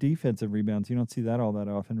did defensive rebounds. You don't see that all that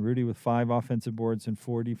often. Rudy with 5 offensive boards and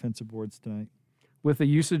 4 defensive boards tonight. With the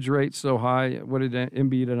usage rate so high, what did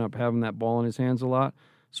Embiid end up having that ball in his hands a lot?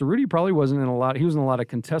 So Rudy probably wasn't in a lot. He was in a lot of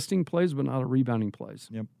contesting plays, but not rebounding plays.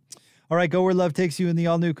 Yep. All right, go where love takes you in the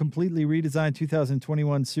all-new, completely redesigned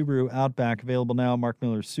 2021 Subaru Outback. Available now, Mark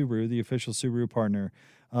Miller Subaru, the official Subaru partner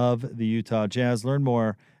of the Utah Jazz. Learn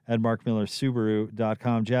more at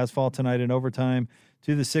markmillersubaru.com. Jazz fall tonight in overtime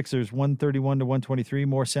to the Sixers, 131-123.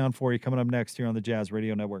 More sound for you coming up next here on the Jazz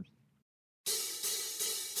Radio Network.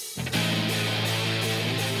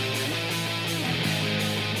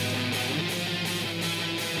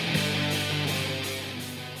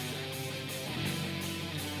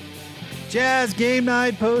 Jazz Game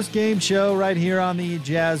Night post-game show right here on the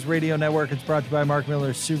Jazz Radio Network. It's brought to you by Mark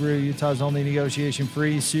Miller Subaru, Utah's only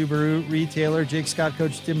negotiation-free Subaru retailer. Jake Scott,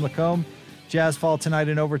 Coach Tim LaComb. Jazz fall tonight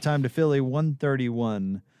in overtime to Philly,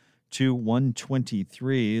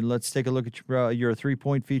 131-123. Let's take a look at your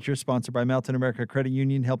three-point feature, sponsored by Mountain America Credit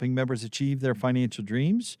Union, helping members achieve their financial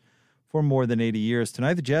dreams for more than 80 years.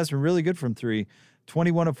 Tonight, the Jazz were really good from three,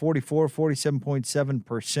 21 of 44,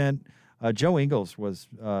 47.7%. Joe Ingles was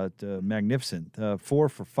magnificent, 4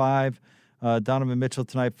 for 5. Donovan Mitchell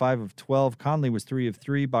tonight, 5 of 12. Conley was 3 of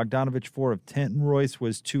 3. Bogdanovich, 4 of 10. Royce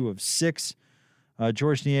was 2 of 6.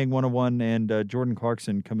 George Niang, 1 of 1. And Jordan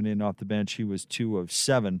Clarkson coming in off the bench, he was 2 of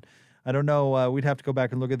 7. I don't know. We'd have to go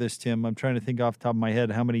back and look at this, Tim. I'm trying to think off the top of my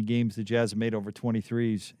head how many games the Jazz have made over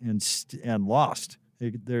 23s and lost.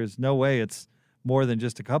 There's no way it's more than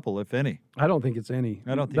just a couple, if any. I don't think it's any.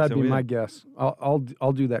 I don't think That'd so be my either. guess. I'll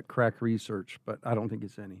do that crack research, but I don't think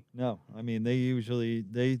it's any. No, I mean they usually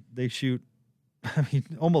they shoot,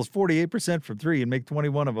 almost 48% from three and make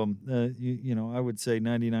 21 of them. I would say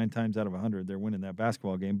 99 times out of 100 they're winning that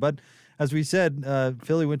basketball game. But as we said,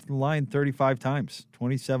 Philly went to the line 35 times,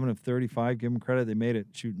 27 of 35. Give them credit, they made it,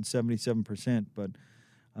 shooting 77%. But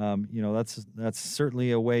that's certainly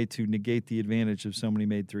a way to negate the advantage of so many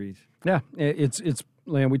made threes. Yeah, it's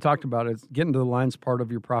Land. We talked about it. Getting to the line's part of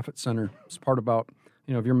your profit center. It's part about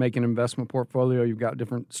if you're making an investment portfolio, you've got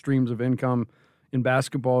different streams of income. In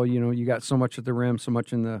basketball, you got so much at the rim, so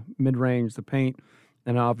much in the mid range, the paint,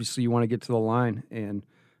 and obviously you want to get to the line. And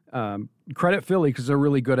credit Philly because they're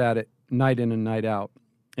really good at it, night in and night out.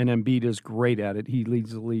 And Embiid is great at it. He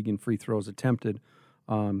leads the league in free throws attempted.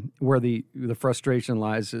 Where the frustration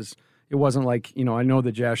lies is it wasn't like, I know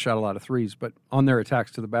the Jazz shot a lot of threes, but on their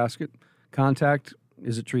attacks to the basket, contact,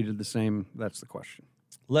 is it treated the same? That's the question.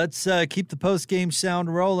 Let's keep the post-game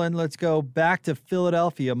sound rolling. Let's go back to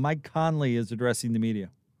Philadelphia. Mike Conley is addressing the media.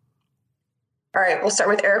 All right, we'll start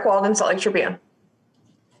with Eric Walden, Salt Lake Tribune.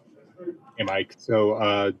 Hey, Mike.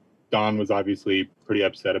 So Don was obviously pretty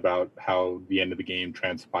upset about how the end of the game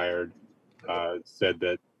transpired. Said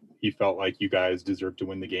that he felt like you guys deserved to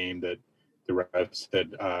win the game, that the refs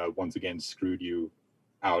had once again screwed you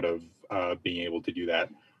out of being able to do that.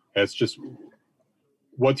 It's just,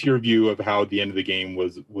 what's your view of how the end of the game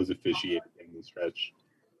was officiated in the stretch?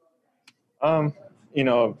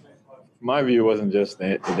 My view wasn't just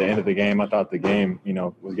the end of the game. I thought the game,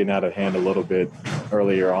 was getting out of hand a little bit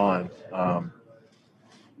earlier on.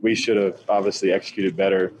 We should have obviously executed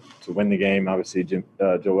better to win the game. Obviously,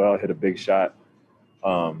 Joel hit a big shot,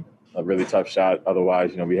 a really tough shot.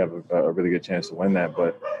 Otherwise, we have a really good chance to win that.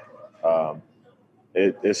 But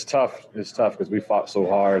it's tough. It's tough because we fought so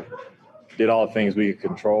hard, did all the things we could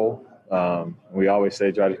control. We always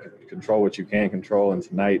say try to control what you can control. And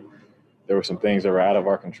tonight, there were some things that were out of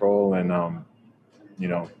our control. And,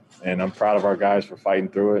 and I'm proud of our guys for fighting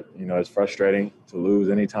through it. It's frustrating to lose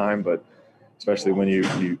any time, but especially when you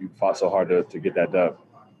fought so hard to get that dub.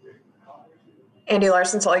 Andy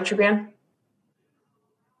Larson, Salt Lake Tribune.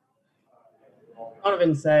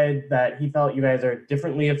 Donovan said that he felt you guys are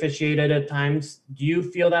differently officiated at times. Do you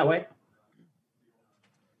feel that way?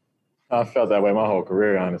 I felt that way my whole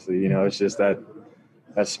career, honestly. It's just that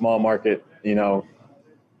small market, we don't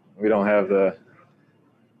have the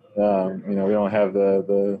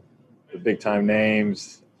big time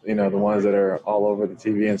names, the ones that are all over the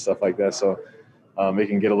TV and stuff like that. So it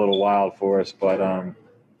can get a little wild for us, but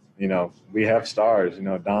we have stars,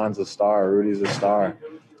 Don's a star, Rudy's a star,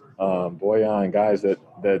 Boyan, guys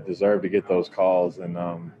that deserve to get those calls.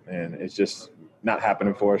 And it's just not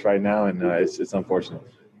happening for us right now. And it's unfortunate.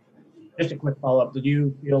 Just a quick follow-up. Did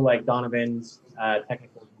you feel like Donovan's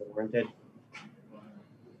technicals were warranted?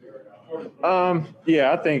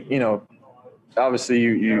 Yeah, I think, obviously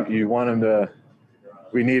you want him to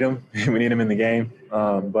 – we need him. We need him in the game.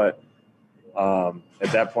 But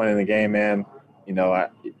at that point in the game, man,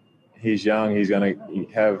 he's young. He's going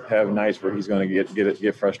to have nights where he's going to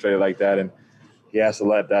get frustrated like that, and he has to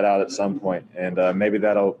let that out at some point. And maybe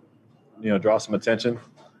that'll, draw some attention.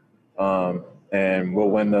 And we'll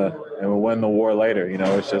win the war later.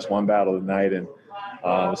 It's just one battle tonight, and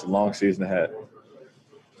it's a long season ahead.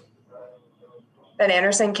 Ben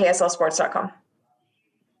Anderson, KSLSports.com.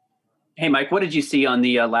 Hey, Mike, what did you see on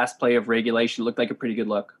the last play of regulation? It looked like a pretty good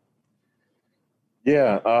look.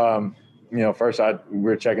 Yeah. First we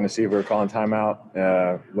were checking to see if we were calling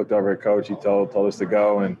timeout. Looked over at Coach. He told us to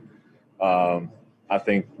go, and I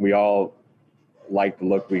think we all liked the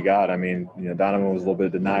look we got. I mean, Donovan was a little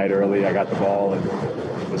bit denied early. I got the ball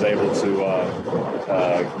and was able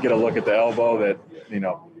to get a look at the elbow that,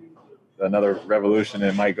 another revolution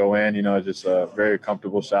and might go in, just a very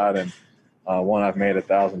comfortable shot and one I've made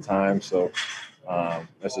 1,000 times. So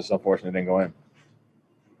that's just unfortunate it didn't go in.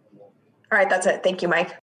 All right, that's it. Thank you,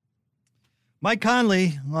 Mike. Mike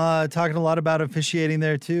Conley talking a lot about officiating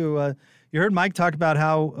there too. You heard Mike talk about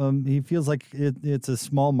how he feels like it's a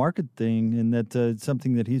small market thing, and that it's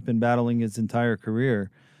something that he's been battling his entire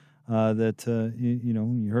career. You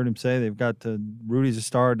heard him say they've got Rudy's a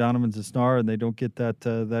star, Donovan's a star, and they don't get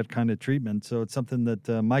that kind of treatment. So it's something that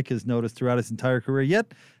Mike has noticed throughout his entire career,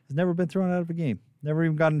 yet has never been thrown out of a game, never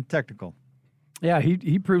even gotten technical. Yeah,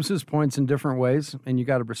 he proves his points in different ways, and you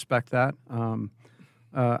got to respect that.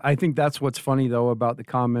 I think that's what's funny, though, about the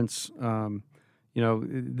comments.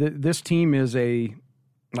 This team is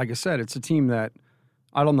like I said, it's a team that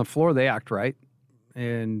out on the floor, they act right.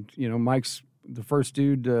 And, Mike's the first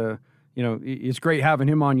dude, it's great having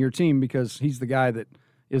him on your team because he's the guy that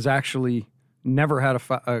is actually never had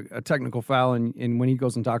a technical foul. And when he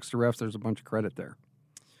goes and talks to refs, there's a bunch of credit there.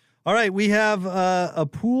 All right, we have a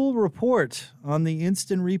pool report on the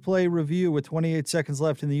instant replay review with 28 seconds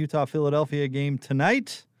left in the Utah-Philadelphia game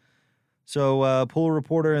tonight. So pool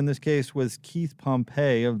reporter in this case was Keith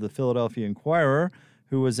Pompey of the Philadelphia Inquirer,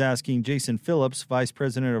 who was asking Jason Phillips, Vice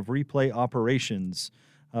President of Replay Operations.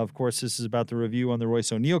 Of course, this is about the review on the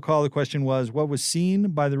Royce O'Neal call. The question was, what was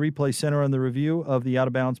seen by the replay center on the review of the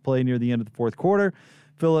out-of-bounds play near the end of the fourth quarter?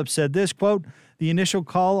 Phillips said this, quote, the initial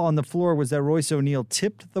call on the floor was that Royce O'Neal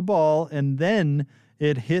tipped the ball and then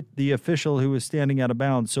it hit the official who was standing out of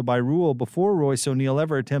bounds. So by rule, before Royce O'Neal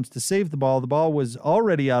ever attempts to save the ball was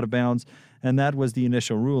already out of bounds, and that was the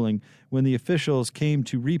initial ruling. When the officials came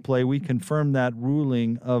to replay, we confirmed that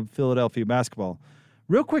ruling of Philadelphia basketball.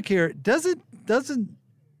 Real quick here, doesn't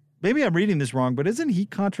maybe I'm reading this wrong, but isn't he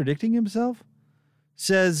contradicting himself?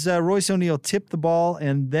 Says Royce O'Neal tipped the ball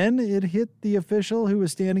and then it hit the official who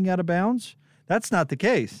was standing out of bounds. That's not the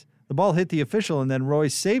case. The ball hit the official and then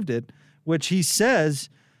Royce saved it, which he says.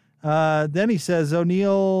 Then he says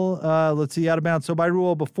O'Neal, let's see, out of bounds. So by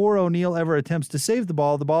rule, before O'Neal ever attempts to save the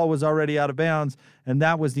ball was already out of bounds, and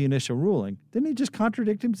that was the initial ruling. Didn't he just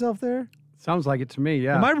contradict himself there? Sounds like it to me,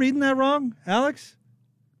 yeah. Am I reading that wrong, Alex?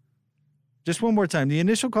 Just one more time. The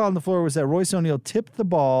initial call on the floor was that Royce O'Neal tipped the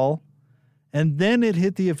ball, and then it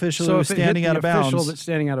hit the official who was standing out of bounds. So if it hit the official that's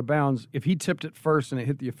standing out of bounds, if he tipped it first and it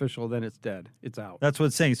hit the official, then it's dead. It's out. That's what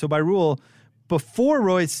it's saying. So by rule, before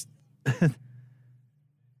Royce...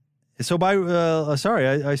 So by... I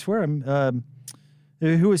swear I'm...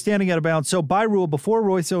 who was standing out of bounds. So by rule, before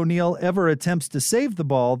Royce O'Neal ever attempts to save the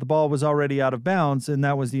ball was already out of bounds, and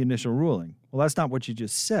that was the initial ruling. Well, that's not what you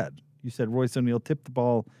just said. You said Royce O'Neal tipped the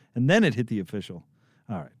ball, and then it hit the official.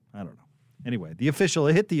 All right, I don't know. Anyway, it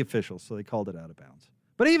hit the official, so they called it out of bounds.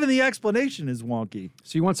 But even the explanation is wonky.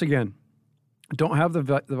 See, once again, don't have the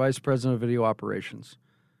vice president of video operations.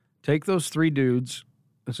 Take those three dudes,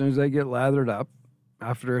 as soon as they get lathered up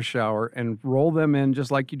after a shower, and roll them in just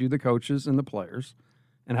like you do the coaches and the players,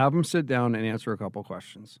 and have them sit down and answer a couple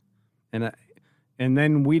questions. And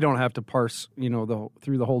then we don't have to parse,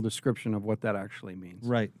 through the whole description of what that actually means.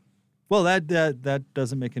 Right. Well, that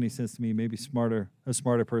doesn't make any sense to me. Maybe a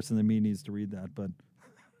smarter person than me needs to read that. But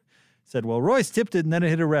said, well, Royce tipped it and then it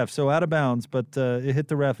hit a ref, so out of bounds. But it hit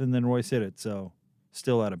the ref and then Royce hit it, so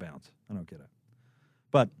still out of bounds. I don't get it.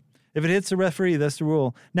 But if it hits the referee, that's the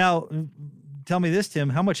rule. Now, tell me this, Tim.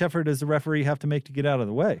 How much effort does the referee have to make to get out of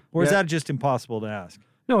the way, or is that just impossible to ask?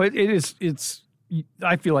 No, it is. It's.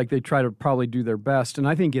 I feel like they try to probably do their best, and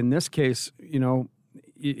I think in this case,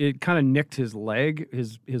 it kind of nicked his leg,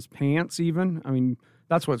 his pants even. I mean,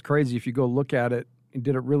 that's what's crazy. If you go look at it,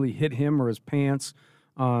 did it really hit him or his pants?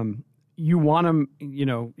 You want him,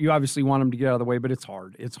 you obviously want him to get out of the way, but it's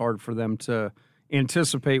hard. It's hard for them to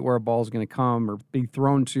anticipate where a ball's going to come or be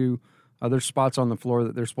thrown to. There's spots on the floor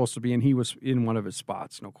that they're supposed to be in. He was in one of his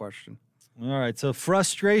spots, no question. All right, so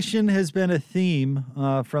frustration has been a theme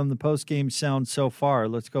from the postgame sound so far.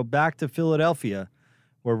 Let's go back to Philadelphia,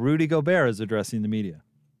 where Rudy Gobert is addressing the media.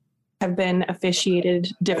 Have been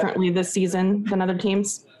officiated differently this season than other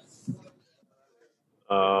teams?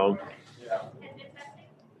 Every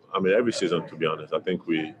season, to be honest. I think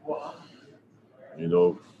we,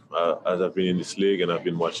 as I've been in this league and I've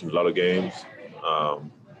been watching a lot of games, I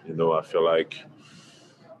feel like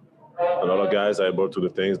a lot of guys are able to do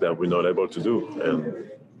things that we're not able to do.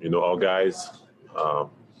 And, our guys are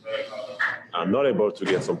not able to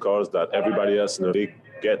get some calls that everybody else in the league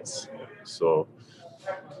gets. So,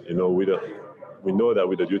 we know that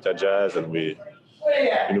with the Utah Jazz and maybe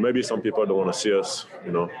some people don't want to see us,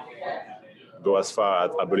 go as far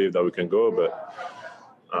as I believe that we can go, but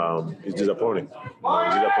it's disappointing.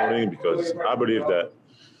 It's disappointing because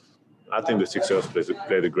I think the Sixers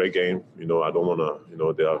played a great game. I don't want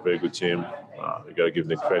to, they are a very good team. You got to give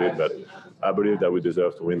them credit, but I believe that we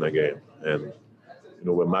deserve to win that game. And,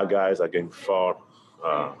 when my guys are getting fouled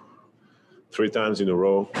 3 times in a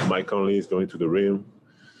row, Mike Conley is going to the rim.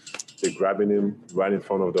 They're grabbing him right in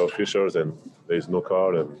front of the officials, and there's no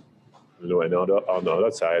call. And, and on the other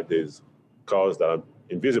side, there's calls that are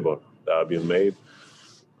invisible that are being made.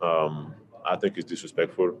 I think it's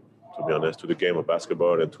disrespectful, to be honest, to the game of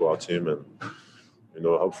basketball and to our team. And,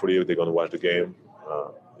 hopefully they're going to watch the game,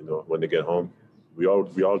 when they get home. We all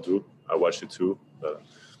do. I watch it too.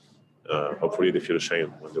 Hopefully they feel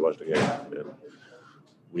ashamed when they watch the game. And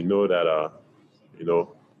we know that,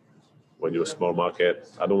 when you're a small market,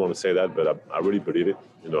 I don't want to say that, but I really believe it.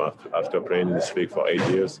 After playing in this league for 8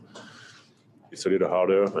 years, it's a little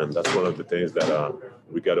harder, and that's one of the things that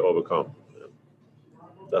we got to overcome.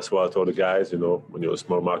 That's why I told the guys, when you're a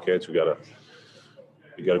small market, you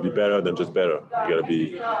gotta be better than just better.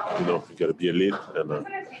 You gotta be elite, and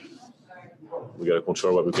we gotta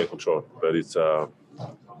control what we can control. But it's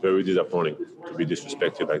very disappointing to be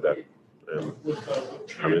disrespected like that.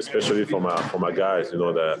 And especially for my guys,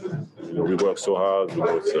 that we work so hard.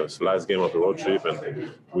 It's the last game of the road trip,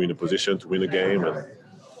 and we're in a position to win a game, and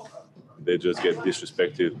they just get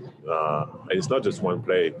disrespected. And it's not just one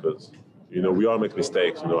play, because we all make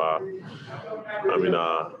mistakes. I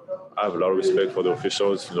have a lot of respect for the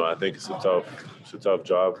officials. I think it's a tough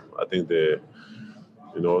job. I think they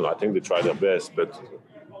try their best, but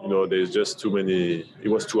there's just too many. It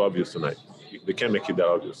was too obvious tonight. They can't make it that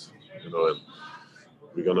obvious. And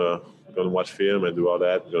we're gonna watch film and do all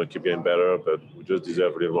that. We're gonna keep getting better, but we just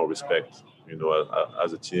deserve a little more respect. you know,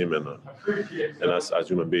 as a team and as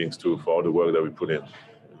human beings too, for all the work that we put in.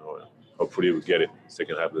 You know, hopefully we get it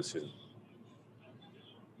second half of the season.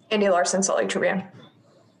 Andy Larson, Salt Lake Tribune.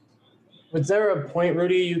 Was there a point,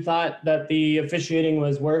 Rudy, you thought that the officiating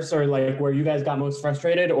was worse, or like where you guys got most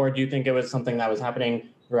frustrated, or do you think it was something that was happening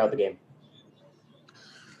throughout the game?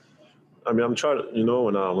 I mean, I'm trying, you know,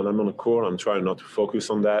 when I'm on the court, I'm trying not to focus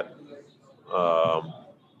on that. I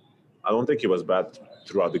don't think it was bad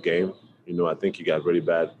throughout the game. You know, I think it got really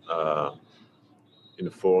bad in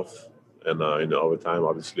the fourth and in the overtime,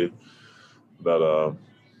 obviously. But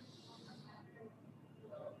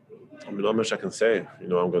I mean, not much I can say. You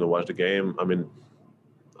know, I'm going to watch the game. I mean,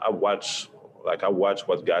 I watch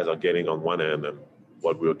what guys are getting on one end and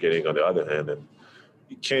what we're getting on the other end, and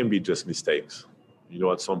it can be just mistakes. You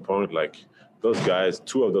know, at some point, like those guys,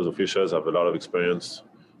 two of those officials have a lot of experience.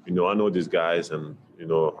 You know, I know these guys, and you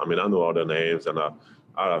know, I mean, I know all their names, and I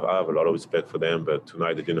have a lot of respect for them. But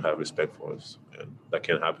tonight, they didn't have respect for us, and that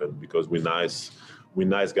can't happen because we're nice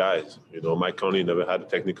guys. You know, Mike Conley never had a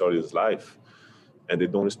technical in his life, and they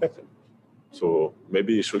don't respect him. So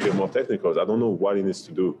maybe he should get more technicals. I don't know what he needs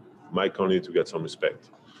to do. Mike Conley to get some respect.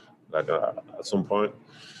 Like at some point,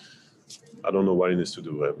 I don't know what he needs to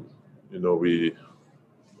do. And you know, we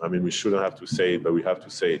shouldn't have to say it, but we have to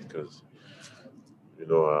say it because, you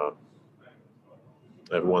know,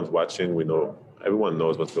 everyone's watching. We know everyone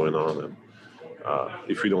knows what's going on, and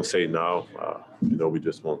if we don't say it now, you know, we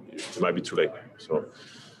just won't. It might be too late. So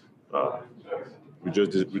we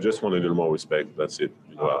just want a little more respect. That's it.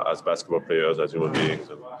 You know, as basketball players, as human beings,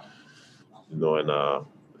 and you know, and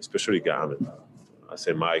especially Garmin. I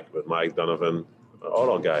say Mike, but Mike, Donovan, all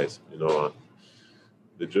our guys. You know.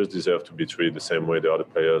 They just deserve to be treated the same way the other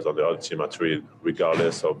players on the other team are treated,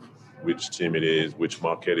 regardless of which team it is, which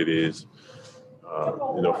market it is.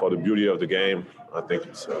 You know, for the beauty of the game, I think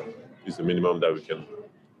it's the minimum that we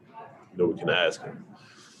can ask.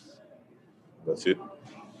 That's it. All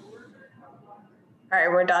right,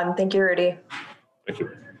 we're done. Thank you, Rudy. Thank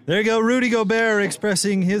you. There you go, Rudy Gobert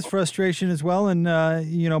expressing his frustration as well, and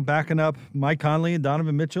you know, backing up Mike Conley and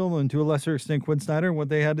Donovan Mitchell, and to a lesser extent Quinn Snyder, what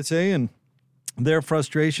they had to say and their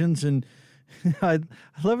frustrations. And I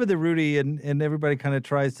love it that Rudy and everybody kind of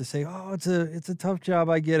tries to say, "Oh, it's a tough job.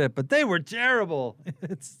 I get it," but they were terrible.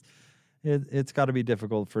 It's got to be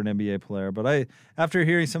difficult for an NBA player. But after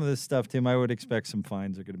hearing some of this stuff, Tim, I would expect some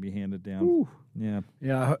fines are going to be handed down. Ooh.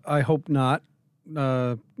 Yeah. I hope not.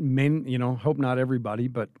 Hope not everybody,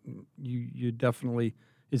 but it's definitely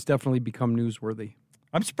become newsworthy.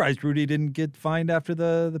 I'm surprised Rudy didn't get fined after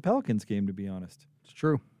the Pelicans game, to be honest. It's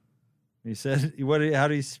true. He said, how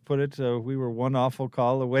do you put it? We were one awful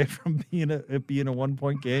call away from being a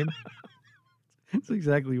 1-point game. That's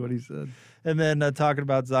exactly what he said. And then talking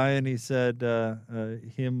about Zion, he said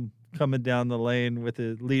him coming down the lane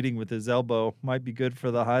leading with his elbow might be good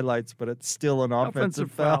for the highlights, but it's still an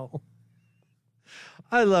offensive foul.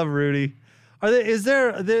 I love Rudy.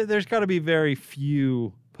 There's got to be very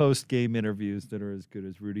few post-game interviews that are as good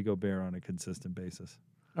as Rudy Gobert on a consistent basis.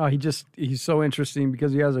 Oh, he's so interesting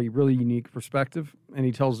because he has a really unique perspective and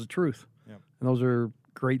he tells the truth. Yep. And those are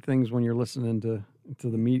great things when you're listening to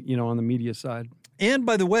the on the media side. And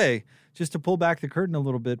by the way, just to pull back the curtain a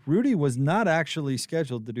little bit, Rudy was not actually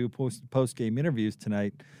scheduled to do post-game interviews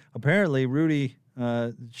tonight. Apparently, Rudy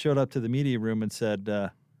showed up to the media room and said,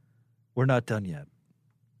 "We're not done yet.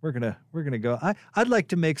 We're gonna go. I'd like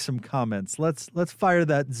to make some comments. Let's fire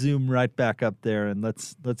that Zoom right back up there and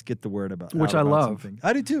let's get the word about which I love. Something.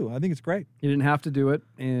 I do too. I think it's great. He didn't have to do it,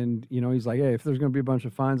 and he's like, hey, if there's going to be a bunch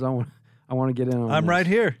of fines, I want to get in on. I'm this. right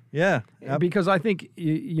here. Yeah, because I think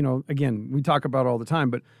again, we talk about it all the time,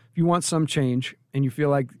 but if you want some change and you feel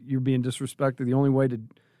like you're being disrespected, the only way to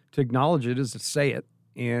acknowledge it is to say it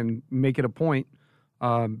and make it a point.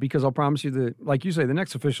 Because I'll promise you that, like you say, the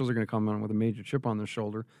next officials are going to come on with a major chip on their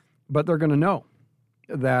shoulder, but they're going to know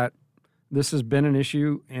that this has been an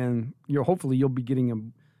issue, and hopefully you'll be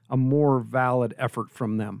getting a more valid effort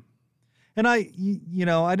from them. And I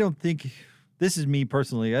don't think, this is me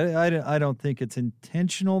personally, I don't think it's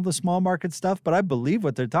intentional, the small market stuff, but I believe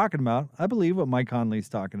what they're talking about. I believe what Mike Conley's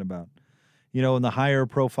talking about. And the higher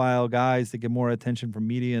profile guys that get more attention from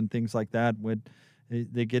media and things like that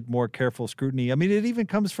they get more careful scrutiny. I mean, it even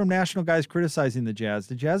comes from national guys criticizing the Jazz.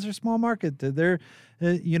 The Jazz are small market. They're,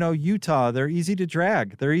 Utah. They're easy to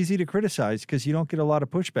drag. They're easy to criticize because you don't get a lot of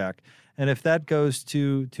pushback. And if that goes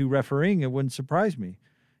to refereeing, it wouldn't surprise me.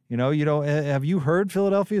 Have you heard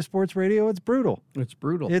Philadelphia sports radio? It's brutal. It's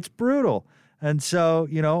brutal. It's brutal. And so,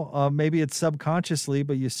 maybe it's subconsciously,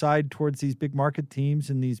 but you side towards these big market teams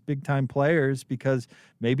and these big time players because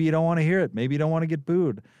maybe you don't want to hear it. Maybe you don't want to get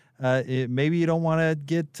booed. maybe you don't want to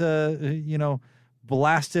get,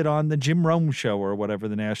 blasted on the Jim Rome show or whatever,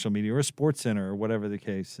 the national media, or Sports Center or whatever the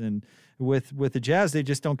case. And with the Jazz, they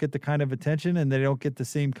just don't get the kind of attention, and they don't get the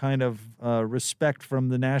same kind of respect from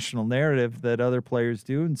the national narrative that other players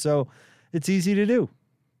do. And so it's easy to do.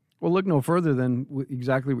 Well, look no further than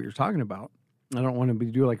exactly what you're talking about. I don't want to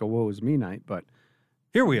do like a woe is me night, but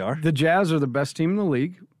here we are. The Jazz are the best team in the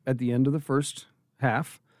league at the end of the first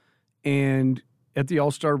half and at the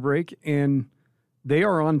All-Star break, and they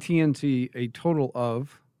are on TNT a total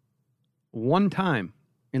of one time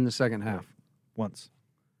in the second half. Once.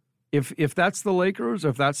 If that's the Lakers,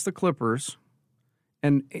 if that's the Clippers,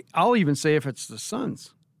 and I'll even say if it's the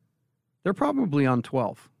Suns, they're probably on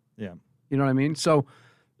 12. Yeah. You know what I mean? So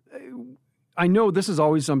I know this is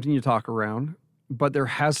always something you talk around, but there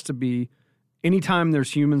has to be, anytime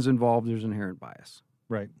there's humans involved, there's inherent bias.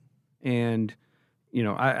 Right. And,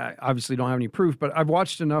 I obviously don't have any proof, but I've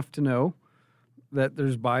watched enough to know that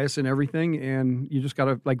there's bias in everything, and you just got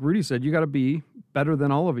to, like Rudy said, you got to be better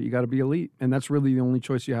than all of it. You got to be elite, and that's really the only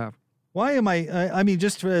choice you have. Why am I mean,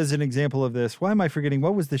 just as an example of this, why am I forgetting,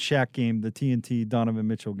 what was the Shaq game, the TNT Donovan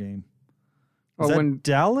Mitchell game? Was that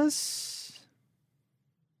Dallas?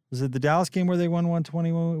 Was it the Dallas game where they won 120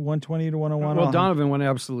 to 101? Well, Donovan went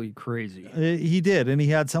absolutely crazy. He did, and he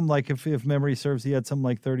had something like, if memory serves, he had something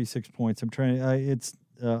like 36 points.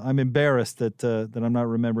 I'm embarrassed that I'm not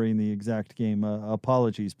remembering the exact game.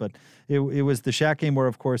 Apologies, but it was the Shaq game where,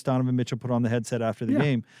 of course, Donovan Mitchell put on the headset after the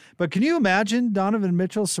game. But can you imagine Donovan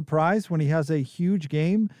Mitchell's surprise when he has a huge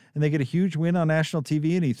game and they get a huge win on national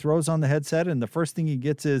TV, and he throws on the headset, and the first thing he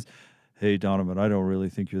gets is, "Hey, Donovan, I don't really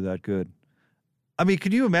think you're that good." I mean,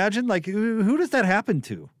 could you imagine? Like, who does that happen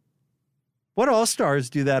to? What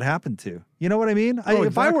all-stars do that happen to? You know what I mean?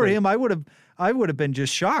 If I were him, I would have been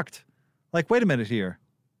just shocked. Like, wait a minute here.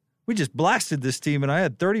 We just blasted this team, and I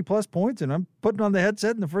had 30-plus points, and I'm putting on the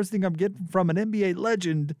headset, and the first thing I'm getting from an NBA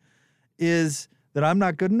legend is that I'm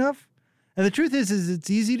not good enough? And the truth is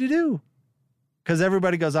it's easy to do because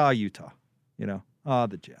everybody goes, Utah.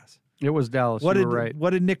 The Jazz. It was Dallas. You were right.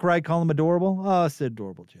 What did Nick Wright call him, adorable? Oh, it's the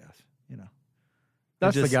adorable Jazz.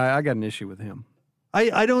 That's the guy. I got an issue with him.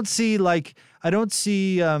 I don't see let's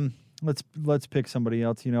pick somebody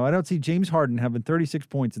else. I don't see James Harden having 36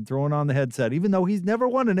 points and throwing on the headset, even though he's never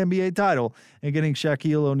won an NBA title, and getting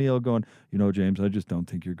Shaquille O'Neal going, James, I just don't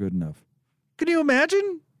think you're good enough. Can you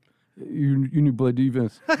imagine? You need play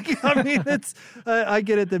defense. I mean, I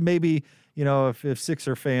get it that maybe, if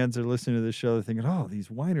Sixer fans are listening to this show, they're thinking, these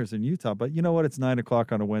whiners in Utah. But you know what? It's 9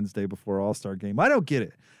 o'clock on a Wednesday before All-Star game. I don't get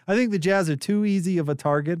it. I think the Jazz are too easy of a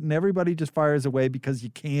target, and everybody just fires away because you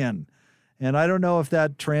can. And I don't know if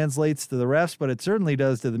that translates to the refs, but it certainly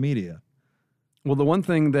does to the media. Well, the one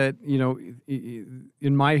thing that,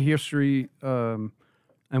 in my history, and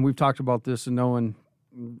we've talked about this and knowing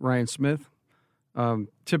Ryan Smith,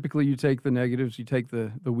 typically you take the negatives, you take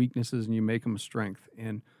the weaknesses, and you make them a strength.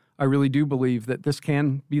 And I really do believe that this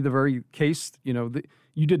can be the very case.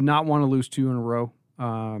 You did not want to lose 2 in a row,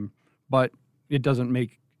 but it doesn't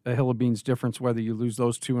make a hill of beans difference whether you lose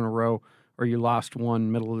those 2 in a row or you lost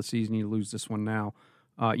one middle of the season, you lose this one now.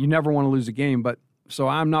 You never want to lose a game, so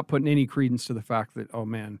I'm not putting any credence to the fact that,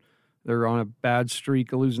 they're on a bad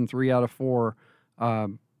streak of losing 3 out of 4.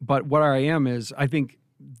 But what I am is I think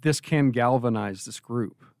this can galvanize this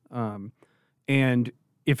group. And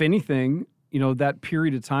if anything, that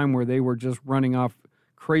period of time where they were just running off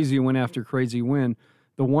crazy win after crazy win,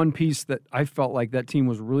 the one piece that I felt like that team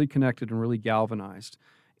was really connected and really galvanized.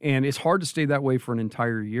 And it's hard to stay that way for an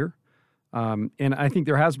entire year. And I think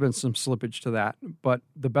there has been some slippage to that. But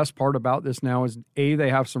the best part about this now is, they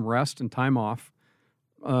have some rest and time off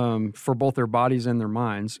for both their bodies and their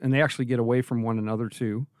minds. And they actually get away from one another,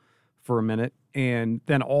 too, for a minute. And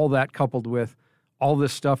then all that coupled with all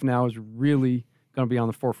this stuff now is really going to be on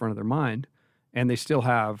the forefront of their mind. And they still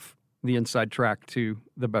have the inside track to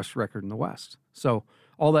the best record in the West. So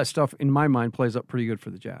all that stuff, in my mind, plays up pretty good for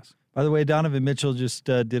the Jazz. By the way, Donovan Mitchell just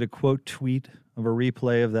did a quote tweet of a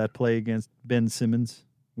replay of that play against Ben Simmons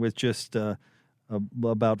with just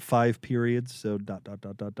about 5 periods. So ...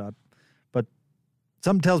 But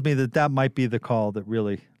something tells me that might be the call that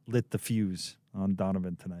really lit the fuse on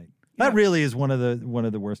Donovan tonight. Yeah. That really is one of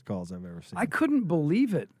the worst calls I've ever seen. I couldn't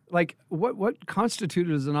believe it. Like, what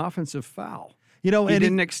constituted as an offensive foul? He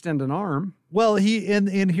didn't extend an arm. Well,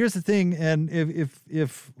 and here's the thing, and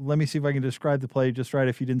if let me see if I can describe the play just right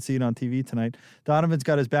if you didn't see it on TV tonight. Donovan's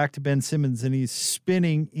got his back to Ben Simmons, and he's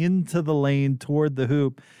spinning into the lane toward the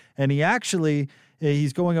hoop, and he actually,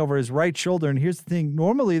 He's going over his right shoulder. And here's the thing.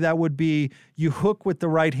 Normally that would be you hook with the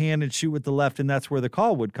right hand and shoot with the left, and that's where the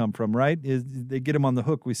call would come from, right? They get him on the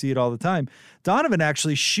hook. We see it all the time. Donovan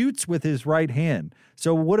actually shoots with his right hand.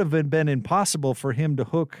 So it would have been impossible for him to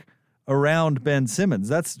hook around Ben Simmons.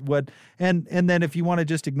 That's what, and then if you want to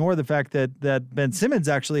just ignore the fact that Ben Simmons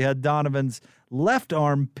actually had Donovan's left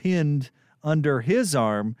arm pinned under his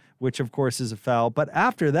arm, which of course is a foul. But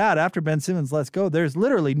after that, after Ben Simmons lets go, there's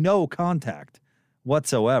literally no contact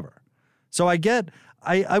whatsoever. So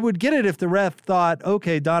I would get it if the ref thought,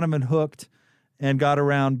 okay, Donovan hooked and got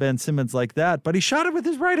around Ben Simmons like that, but he shot it with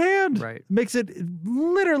his right hand. Right. Makes it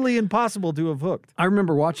literally impossible to have hooked. I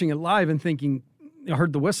remember watching it live and thinking, I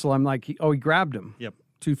heard the whistle. I'm like, he grabbed him. Yep.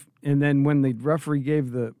 And then when the referee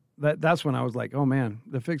gave that's when I was like, oh man,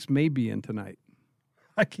 the fix may be in tonight.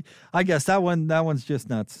 I guess that one's just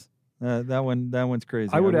nuts. That one's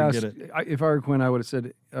crazy. I would ask if I were Quinn. I would have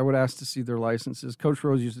said I would ask to see their licenses. Coach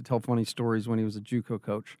Rose used to tell funny stories when he was a JUCO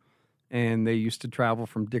coach, and they used to travel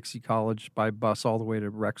from Dixie College by bus all the way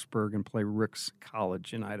to Rexburg and play Ricks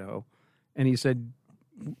College in Idaho. And he said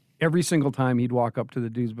every single time he'd walk up to the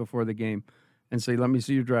dudes before the game and say, "Let me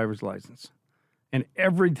see your driver's license." And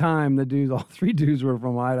every time the dudes, all three dudes were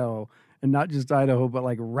from Idaho, and not just Idaho, but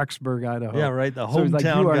like Rexburg, Idaho. Yeah, right. The so hometown like,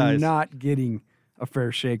 you guys. are not getting a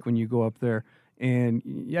fair shake when you go up there.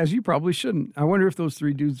 And as you probably shouldn't. I wonder if those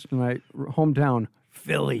three dudes tonight, hometown,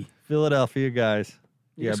 Philadelphia guys.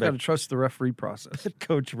 You just got to trust the referee process.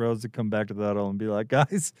 Coach Rose to come back to the huddle and be like,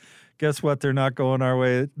 guys, guess what? They're not going our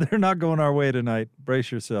way. They're not going our way tonight.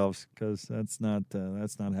 Brace yourselves, because that's not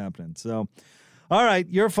happening. So, all right,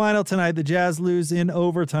 your final tonight. The Jazz lose in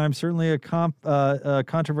overtime. Certainly a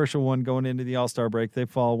controversial one going into the All-Star break. They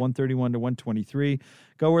fall 131-123.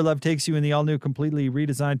 Go where love takes you in the all-new, completely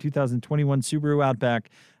redesigned 2021 Subaru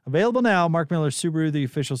Outback. Available now. Mark Miller Subaru, the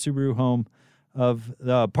official Subaru home of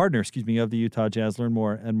the partner, of the Utah Jazz. Learn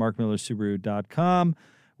more at markmillersubaru.com.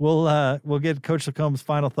 We'll get Coach LaComb's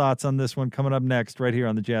final thoughts on this one coming up next, right here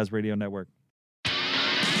on the Jazz Radio Network.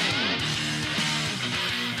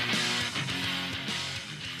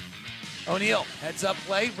 O'Neal heads up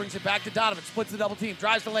play, brings it back to Donovan, splits the double team,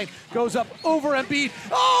 drives the lane, goes up over Embiid.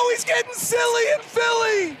 Oh, he's getting silly in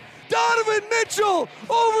Philly! Donovan Mitchell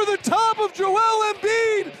over the top of Joel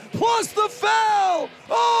Embiid, plus the foul!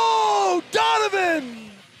 Oh,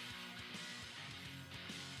 Donovan!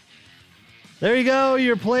 There you go,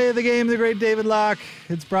 your play of the game, the great David Locke.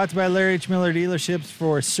 It's brought to you by Larry H. Miller Dealerships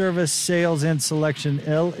for service, sales, and selection.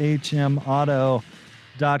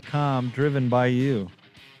 LHMauto.com, driven by you.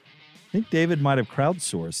 I think David might have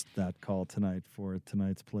crowdsourced that call tonight for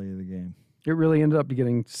tonight's play of the game. It really ended up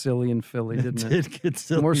getting silly in Philly, didn't it? It did get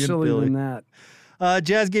silly. More in silly Philly. than that.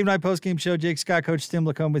 Jazz Game Night Postgame Show. Jake Scott, Coach Tim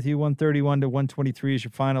LaComb with you. 131-123 is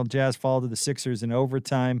your final. Jazz fall to the Sixers in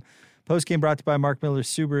overtime. Postgame brought to you by Mark Miller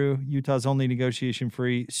Subaru, Utah's only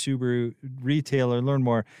negotiation-free Subaru retailer. Learn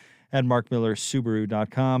more at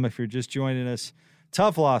markmillersubaru.com. If you're just joining us,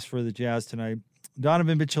 tough loss for the Jazz tonight.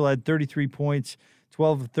 Donovan Mitchell had 33 points.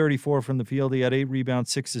 12 of 34 from the field. He had 8 rebounds,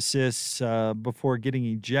 6 assists before getting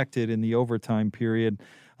ejected in the overtime period.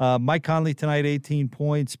 Mike Conley tonight, 18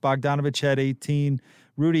 points. Bogdanovich had 18.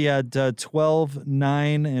 Rudy had 12,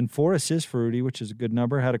 9, and 4 assists for Rudy, which is a good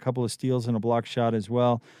number. Had a couple of steals and a block shot as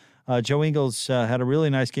well. Joe Ingles had a really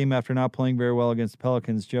nice game after not playing very well against the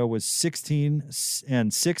Pelicans. Joe was 16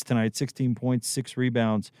 and 6 tonight, 16 points, 6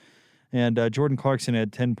 rebounds. And Jordan Clarkson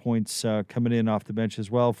had 10 points coming in off the bench as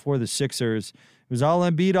well for the Sixers. It was all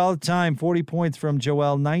Embiid all the time. 40 points from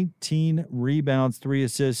Joel, 19 rebounds, 3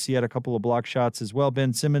 assists. He had a couple of block shots as well.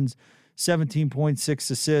 Ben Simmons,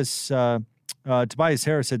 17.6 assists. Tobias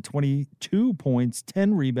Harris had 22 points,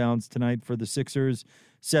 10 rebounds tonight for the Sixers.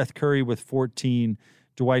 Seth Curry with 14.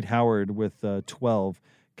 Dwight Howard with 12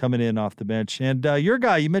 coming in off the bench. And your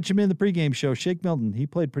guy, you mentioned him in the pregame show, Shake Milton. He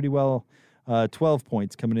played pretty well. 12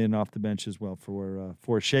 points coming in off the bench as well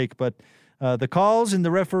for Shake. But the calls and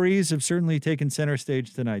the referees have certainly taken center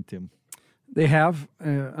stage tonight, Tim. They have.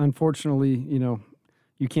 Unfortunately,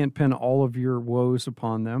 you can't pin all of your woes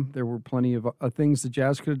upon them. There were plenty of things the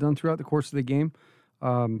Jazz could have done throughout the course of the game.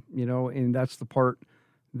 And that's the part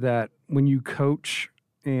that when you coach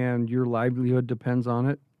and your livelihood depends on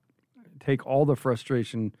it, take all the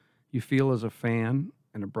frustration you feel as a fan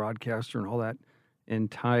and a broadcaster and all that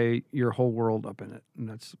and tie your whole world up in it. And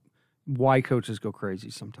that's why coaches go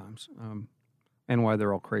crazy sometimes, and why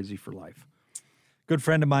they're all crazy for life. Good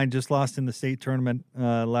friend of mine just lost in the state tournament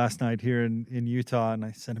last night here in Utah, and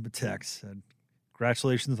I sent him a text. Said,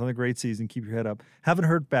 Congratulations on the great season. Keep your head up. Haven't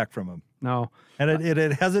heard back from him. No. And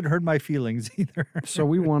it hasn't hurt my feelings either. So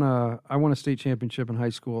I won a state championship in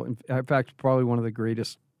high school. In fact, probably one of the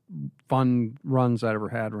greatest fun runs I ever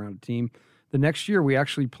had around a team. The next year, we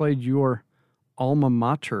actually played your alma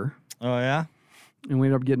mater. Oh, yeah? And we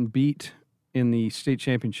ended up getting beat in the state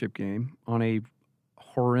championship game on a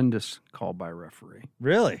horrendous call by referee.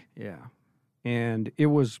 Really? Yeah. And it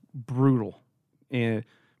was brutal. And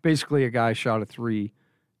basically, a guy shot a 3,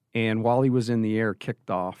 and while he was in the air, kicked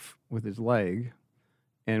off with his leg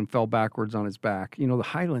and fell backwards on his back. You know, the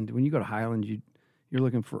Highland, when you go to Highland, you're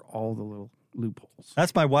looking for all the little loopholes.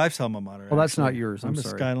 That's my wife's alma mater. Well, that's not yours. I'm a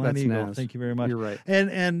sorry. Skyline That's Eagle. Naz. Thank you very much. You're right.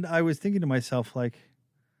 And I was thinking to myself, like,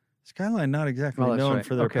 Skyline not exactly Well, that's known right.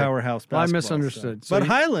 for their Okay. powerhouse Well, I basketball misunderstood. stuff. So But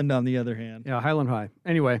Highland, on the other hand. Yeah, Highland High.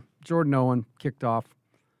 Anyway, Jordan Owen kicked off.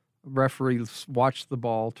 Referee watched the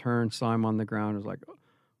ball, turned, saw him on the ground, was like,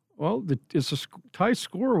 well, it's a tie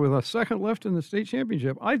score with a second left in the state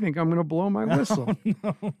championship. I think I'm going to blow my whistle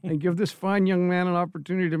and give this fine young man an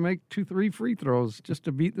opportunity to make 2-3 free throws just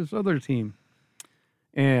to beat this other team.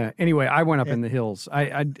 And anyway, I went up in the hills.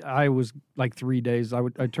 I was like 3 days.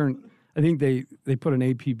 I turned. I think they put an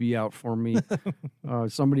APB out for me.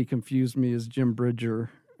 Somebody confused me as Jim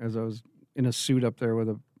Bridger as I was in a suit up there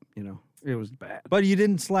with it was bad. But you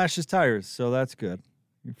didn't slash his tires, so that's good.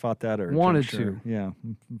 You fought that urge. Wanted I'm sure. to. Yeah.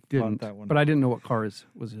 Didn't. That one. But I didn't know what car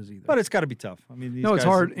was his either. But it's got to be tough. I mean, these no, it's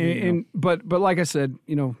guys, hard. you know. But like I said,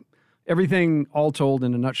 everything all told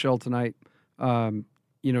in a nutshell tonight.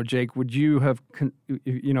 Jake, would you have,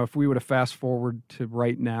 if we would have fast forward to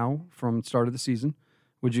right now from the start of the season,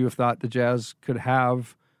 would you have thought the Jazz could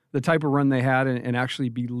have the type of run they had and actually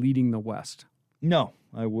be leading the West? No,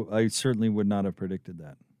 I certainly would not have predicted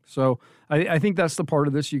that. So I think that's the part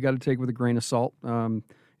of this you got to take with a grain of salt.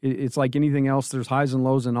 It's like anything else. There's highs and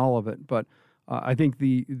lows in all of it. But I think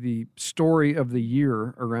the story of the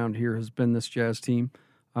year around here has been this Jazz team.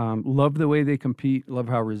 Love the way they compete. Love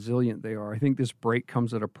how resilient they are. I think this break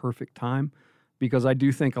comes at a perfect time because I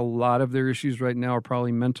do think a lot of their issues right now are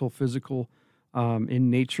probably mental, physical in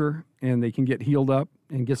nature, and they can get healed up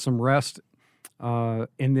and get some rest. And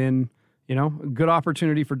then, a good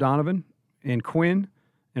opportunity for Donovan and Quinn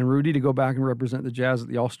and Rudy to go back and represent the Jazz at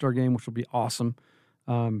the All-Star game, which will be awesome.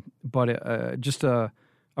 But just a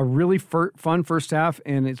really fun first half,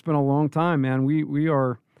 and it's been a long time, man.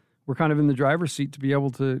 We're kind of in the driver's seat to be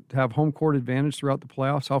able to have home court advantage throughout the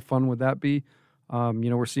playoffs. How fun would that be?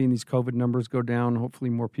 We're seeing these COVID numbers go down. Hopefully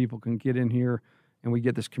more people can get in here, and we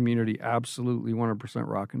get this community absolutely 100%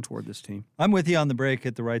 rocking toward this team. I'm with you on the break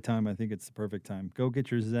at the right time. I think it's the perfect time. Go get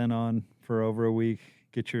your Zen on for over a week.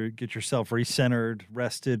 Get yourself recentered,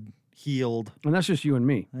 rested, healed. And that's just you and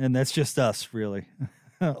me. And that's just us, really.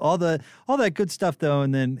 all that good stuff, though,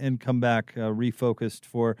 and come back refocused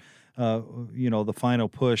for the final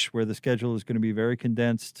push where the schedule is going to be very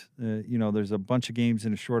condensed. There's a bunch of games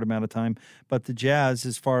in a short amount of time. But the Jazz,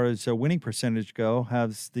 as far as winning percentage go,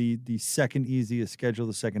 has the second easiest schedule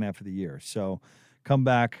the second half of the year. So come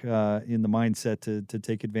back in the mindset to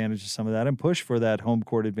take advantage of some of that and push for that home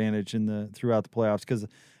court advantage throughout the playoffs. Because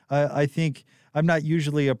I think I'm not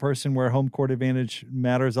usually a person where home court advantage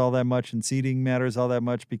matters all that much and seeding matters all that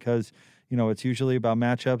much because it's usually about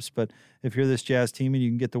matchups. But if you're this Jazz team and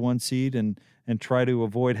you can get the 1 seed and try to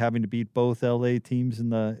avoid having to beat both LA teams in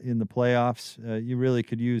the playoffs, you really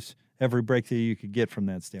could use every break that you could get from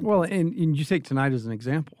that standpoint. Well, and you take tonight as an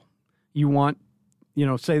example. You want,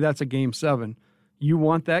 say that's a Game 7. You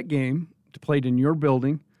want that game to played in your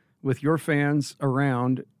building with your fans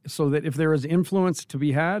around so that if there is influence to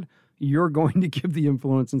be had, you're going to give the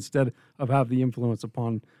influence instead of have the influence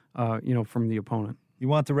upon, from the opponent. You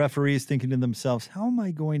want the referees thinking to themselves, how am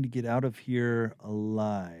I going to get out of here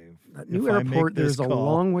alive? That new airport, there's a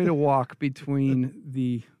long way to walk between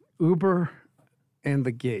the Uber and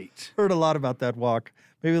the gate. Heard a lot about that walk.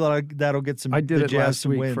 Maybe that'll get some. I did it Jazz last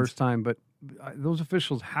some week, wins. first time, but those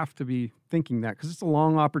officials have to be thinking that because it's a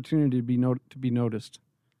long opportunity to be noticed.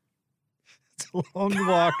 It's a long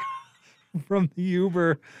walk from the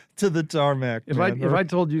Uber to the tarmac. If I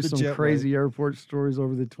told you some crazy airport stories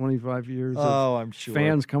over the 25 years, I'm sure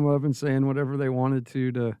fans coming up and saying whatever they wanted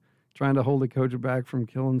to trying to hold a coach back from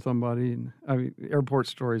killing somebody, and airport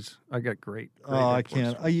stories. I got great. I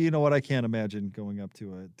can't. You know what? I can't imagine going up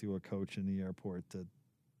to a coach in the airport.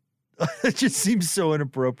 It just seems so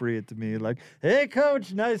inappropriate to me. Like, hey,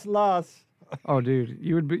 coach, nice loss. Oh, dude,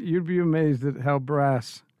 you'd be amazed at how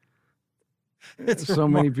brass so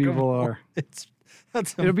many people are.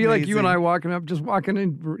 That's It'll be like you and I walking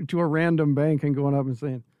into a random bank and going up and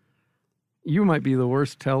saying, You might be the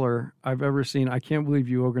worst teller I've ever seen. I can't believe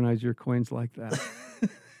you organize your coins like that.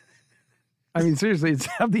 I mean, seriously, it's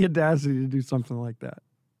have the audacity to do something like that.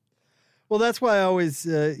 Well, that's why I always,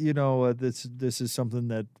 this is something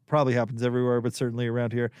that probably happens everywhere, but certainly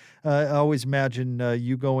around here. I always imagine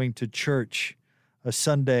you going to church a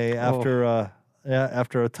Sunday after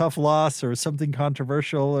a tough loss or something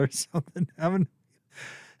controversial or something.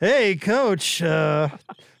 Hey, Coach,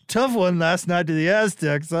 tough one last night to the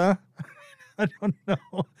Aztecs, huh? I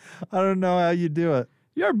don't know how you do it.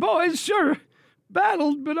 Your boys sure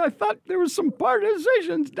battled, but I thought there was some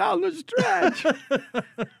partitions down the stretch.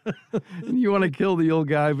 And you want to kill the old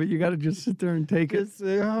guy, but you got to just sit there and take it.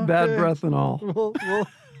 Bad breath and all.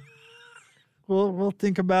 We'll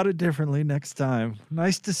think about it differently next time.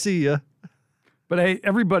 Nice to see you. But hey,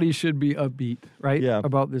 everybody should be upbeat, right? Yeah.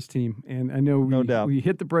 About this team. And I know we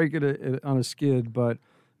hit the break on a skid, but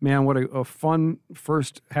man, what a fun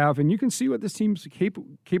first half. And you can see what this team's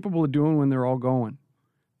capable of doing when they're all going.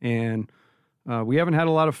 And we haven't had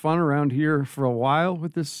a lot of fun around here for a while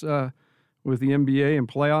with this, with the NBA and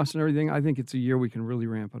playoffs and everything. I think it's a year we can really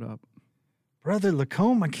ramp it up. Brother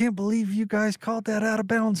LaComb, I can't believe you guys called that out of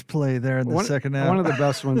bounds play there in the second half. One of the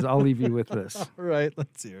best ones. I'll leave you with this. All right,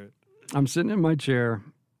 let's hear it. I'm sitting in my chair,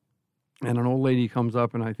 and an old lady comes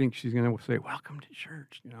up, and I think she's going to say, "Welcome to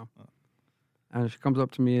church," And she comes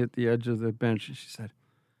up to me at the edge of the bench, and she said,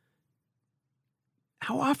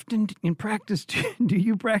 "How often in practice do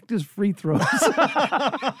you practice free throws?"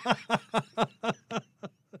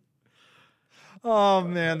 Oh,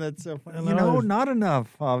 man, that's so funny. Not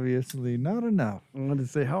enough, obviously. Not enough. I wanted to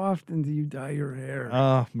say, how often do you dye your hair?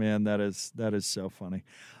 Oh, man, that is so funny.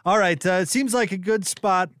 All right, it seems like a good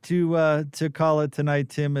spot to call it tonight,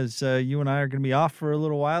 Tim, as you and I are going to be off for a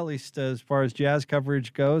little while, at least as far as Jazz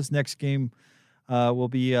coverage goes. Next game will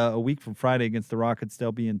be a week from Friday against the Rockets.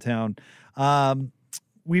 They'll be in town.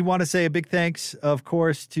 We want to say a big thanks, of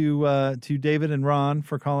course, to David and Ron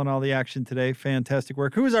for calling all the action today. Fantastic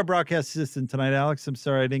work. Who is our broadcast assistant tonight, Alex? I'm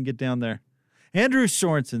sorry I didn't get down there. Andrew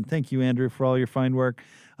Sorensen. Thank you, Andrew, for all your fine work.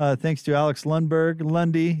 Thanks to Alex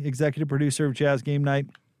Lundy, executive producer of Jazz Game Night.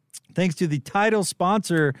 Thanks to the title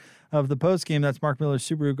sponsor of the postgame. That's Mark Miller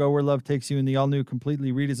Subaru. Go where love takes you in the all-new,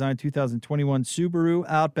 completely redesigned 2021 Subaru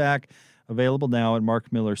Outback. Available now at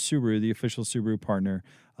Mark Miller Subaru, the official Subaru partner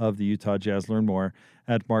of the Utah Jazz. Learn more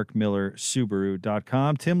at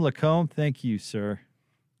markmillersubaru.com. Tim LaComb, thank you, sir.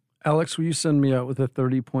 Alex, will you send me out with a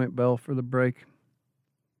 30-point bell for the break?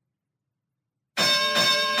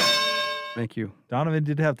 Thank you. Donovan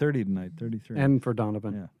did have 30 tonight, 33. And for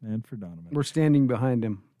Donovan. Yeah, and for Donovan. We're standing behind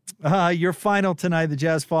him. Your final tonight, the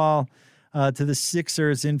Jazz fall to the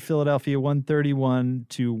Sixers in Philadelphia,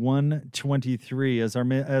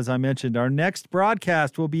 131-123. As I mentioned, our next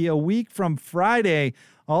broadcast will be a week from Friday.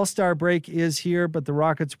 All-Star break is here, but the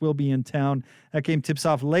Rockets will be in town. That game tips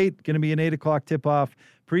off late, going to be an 8 o'clock tip-off.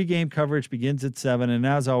 Pre-game coverage begins at 7, and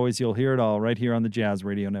as always, you'll hear it all right here on the Jazz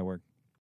Radio Network.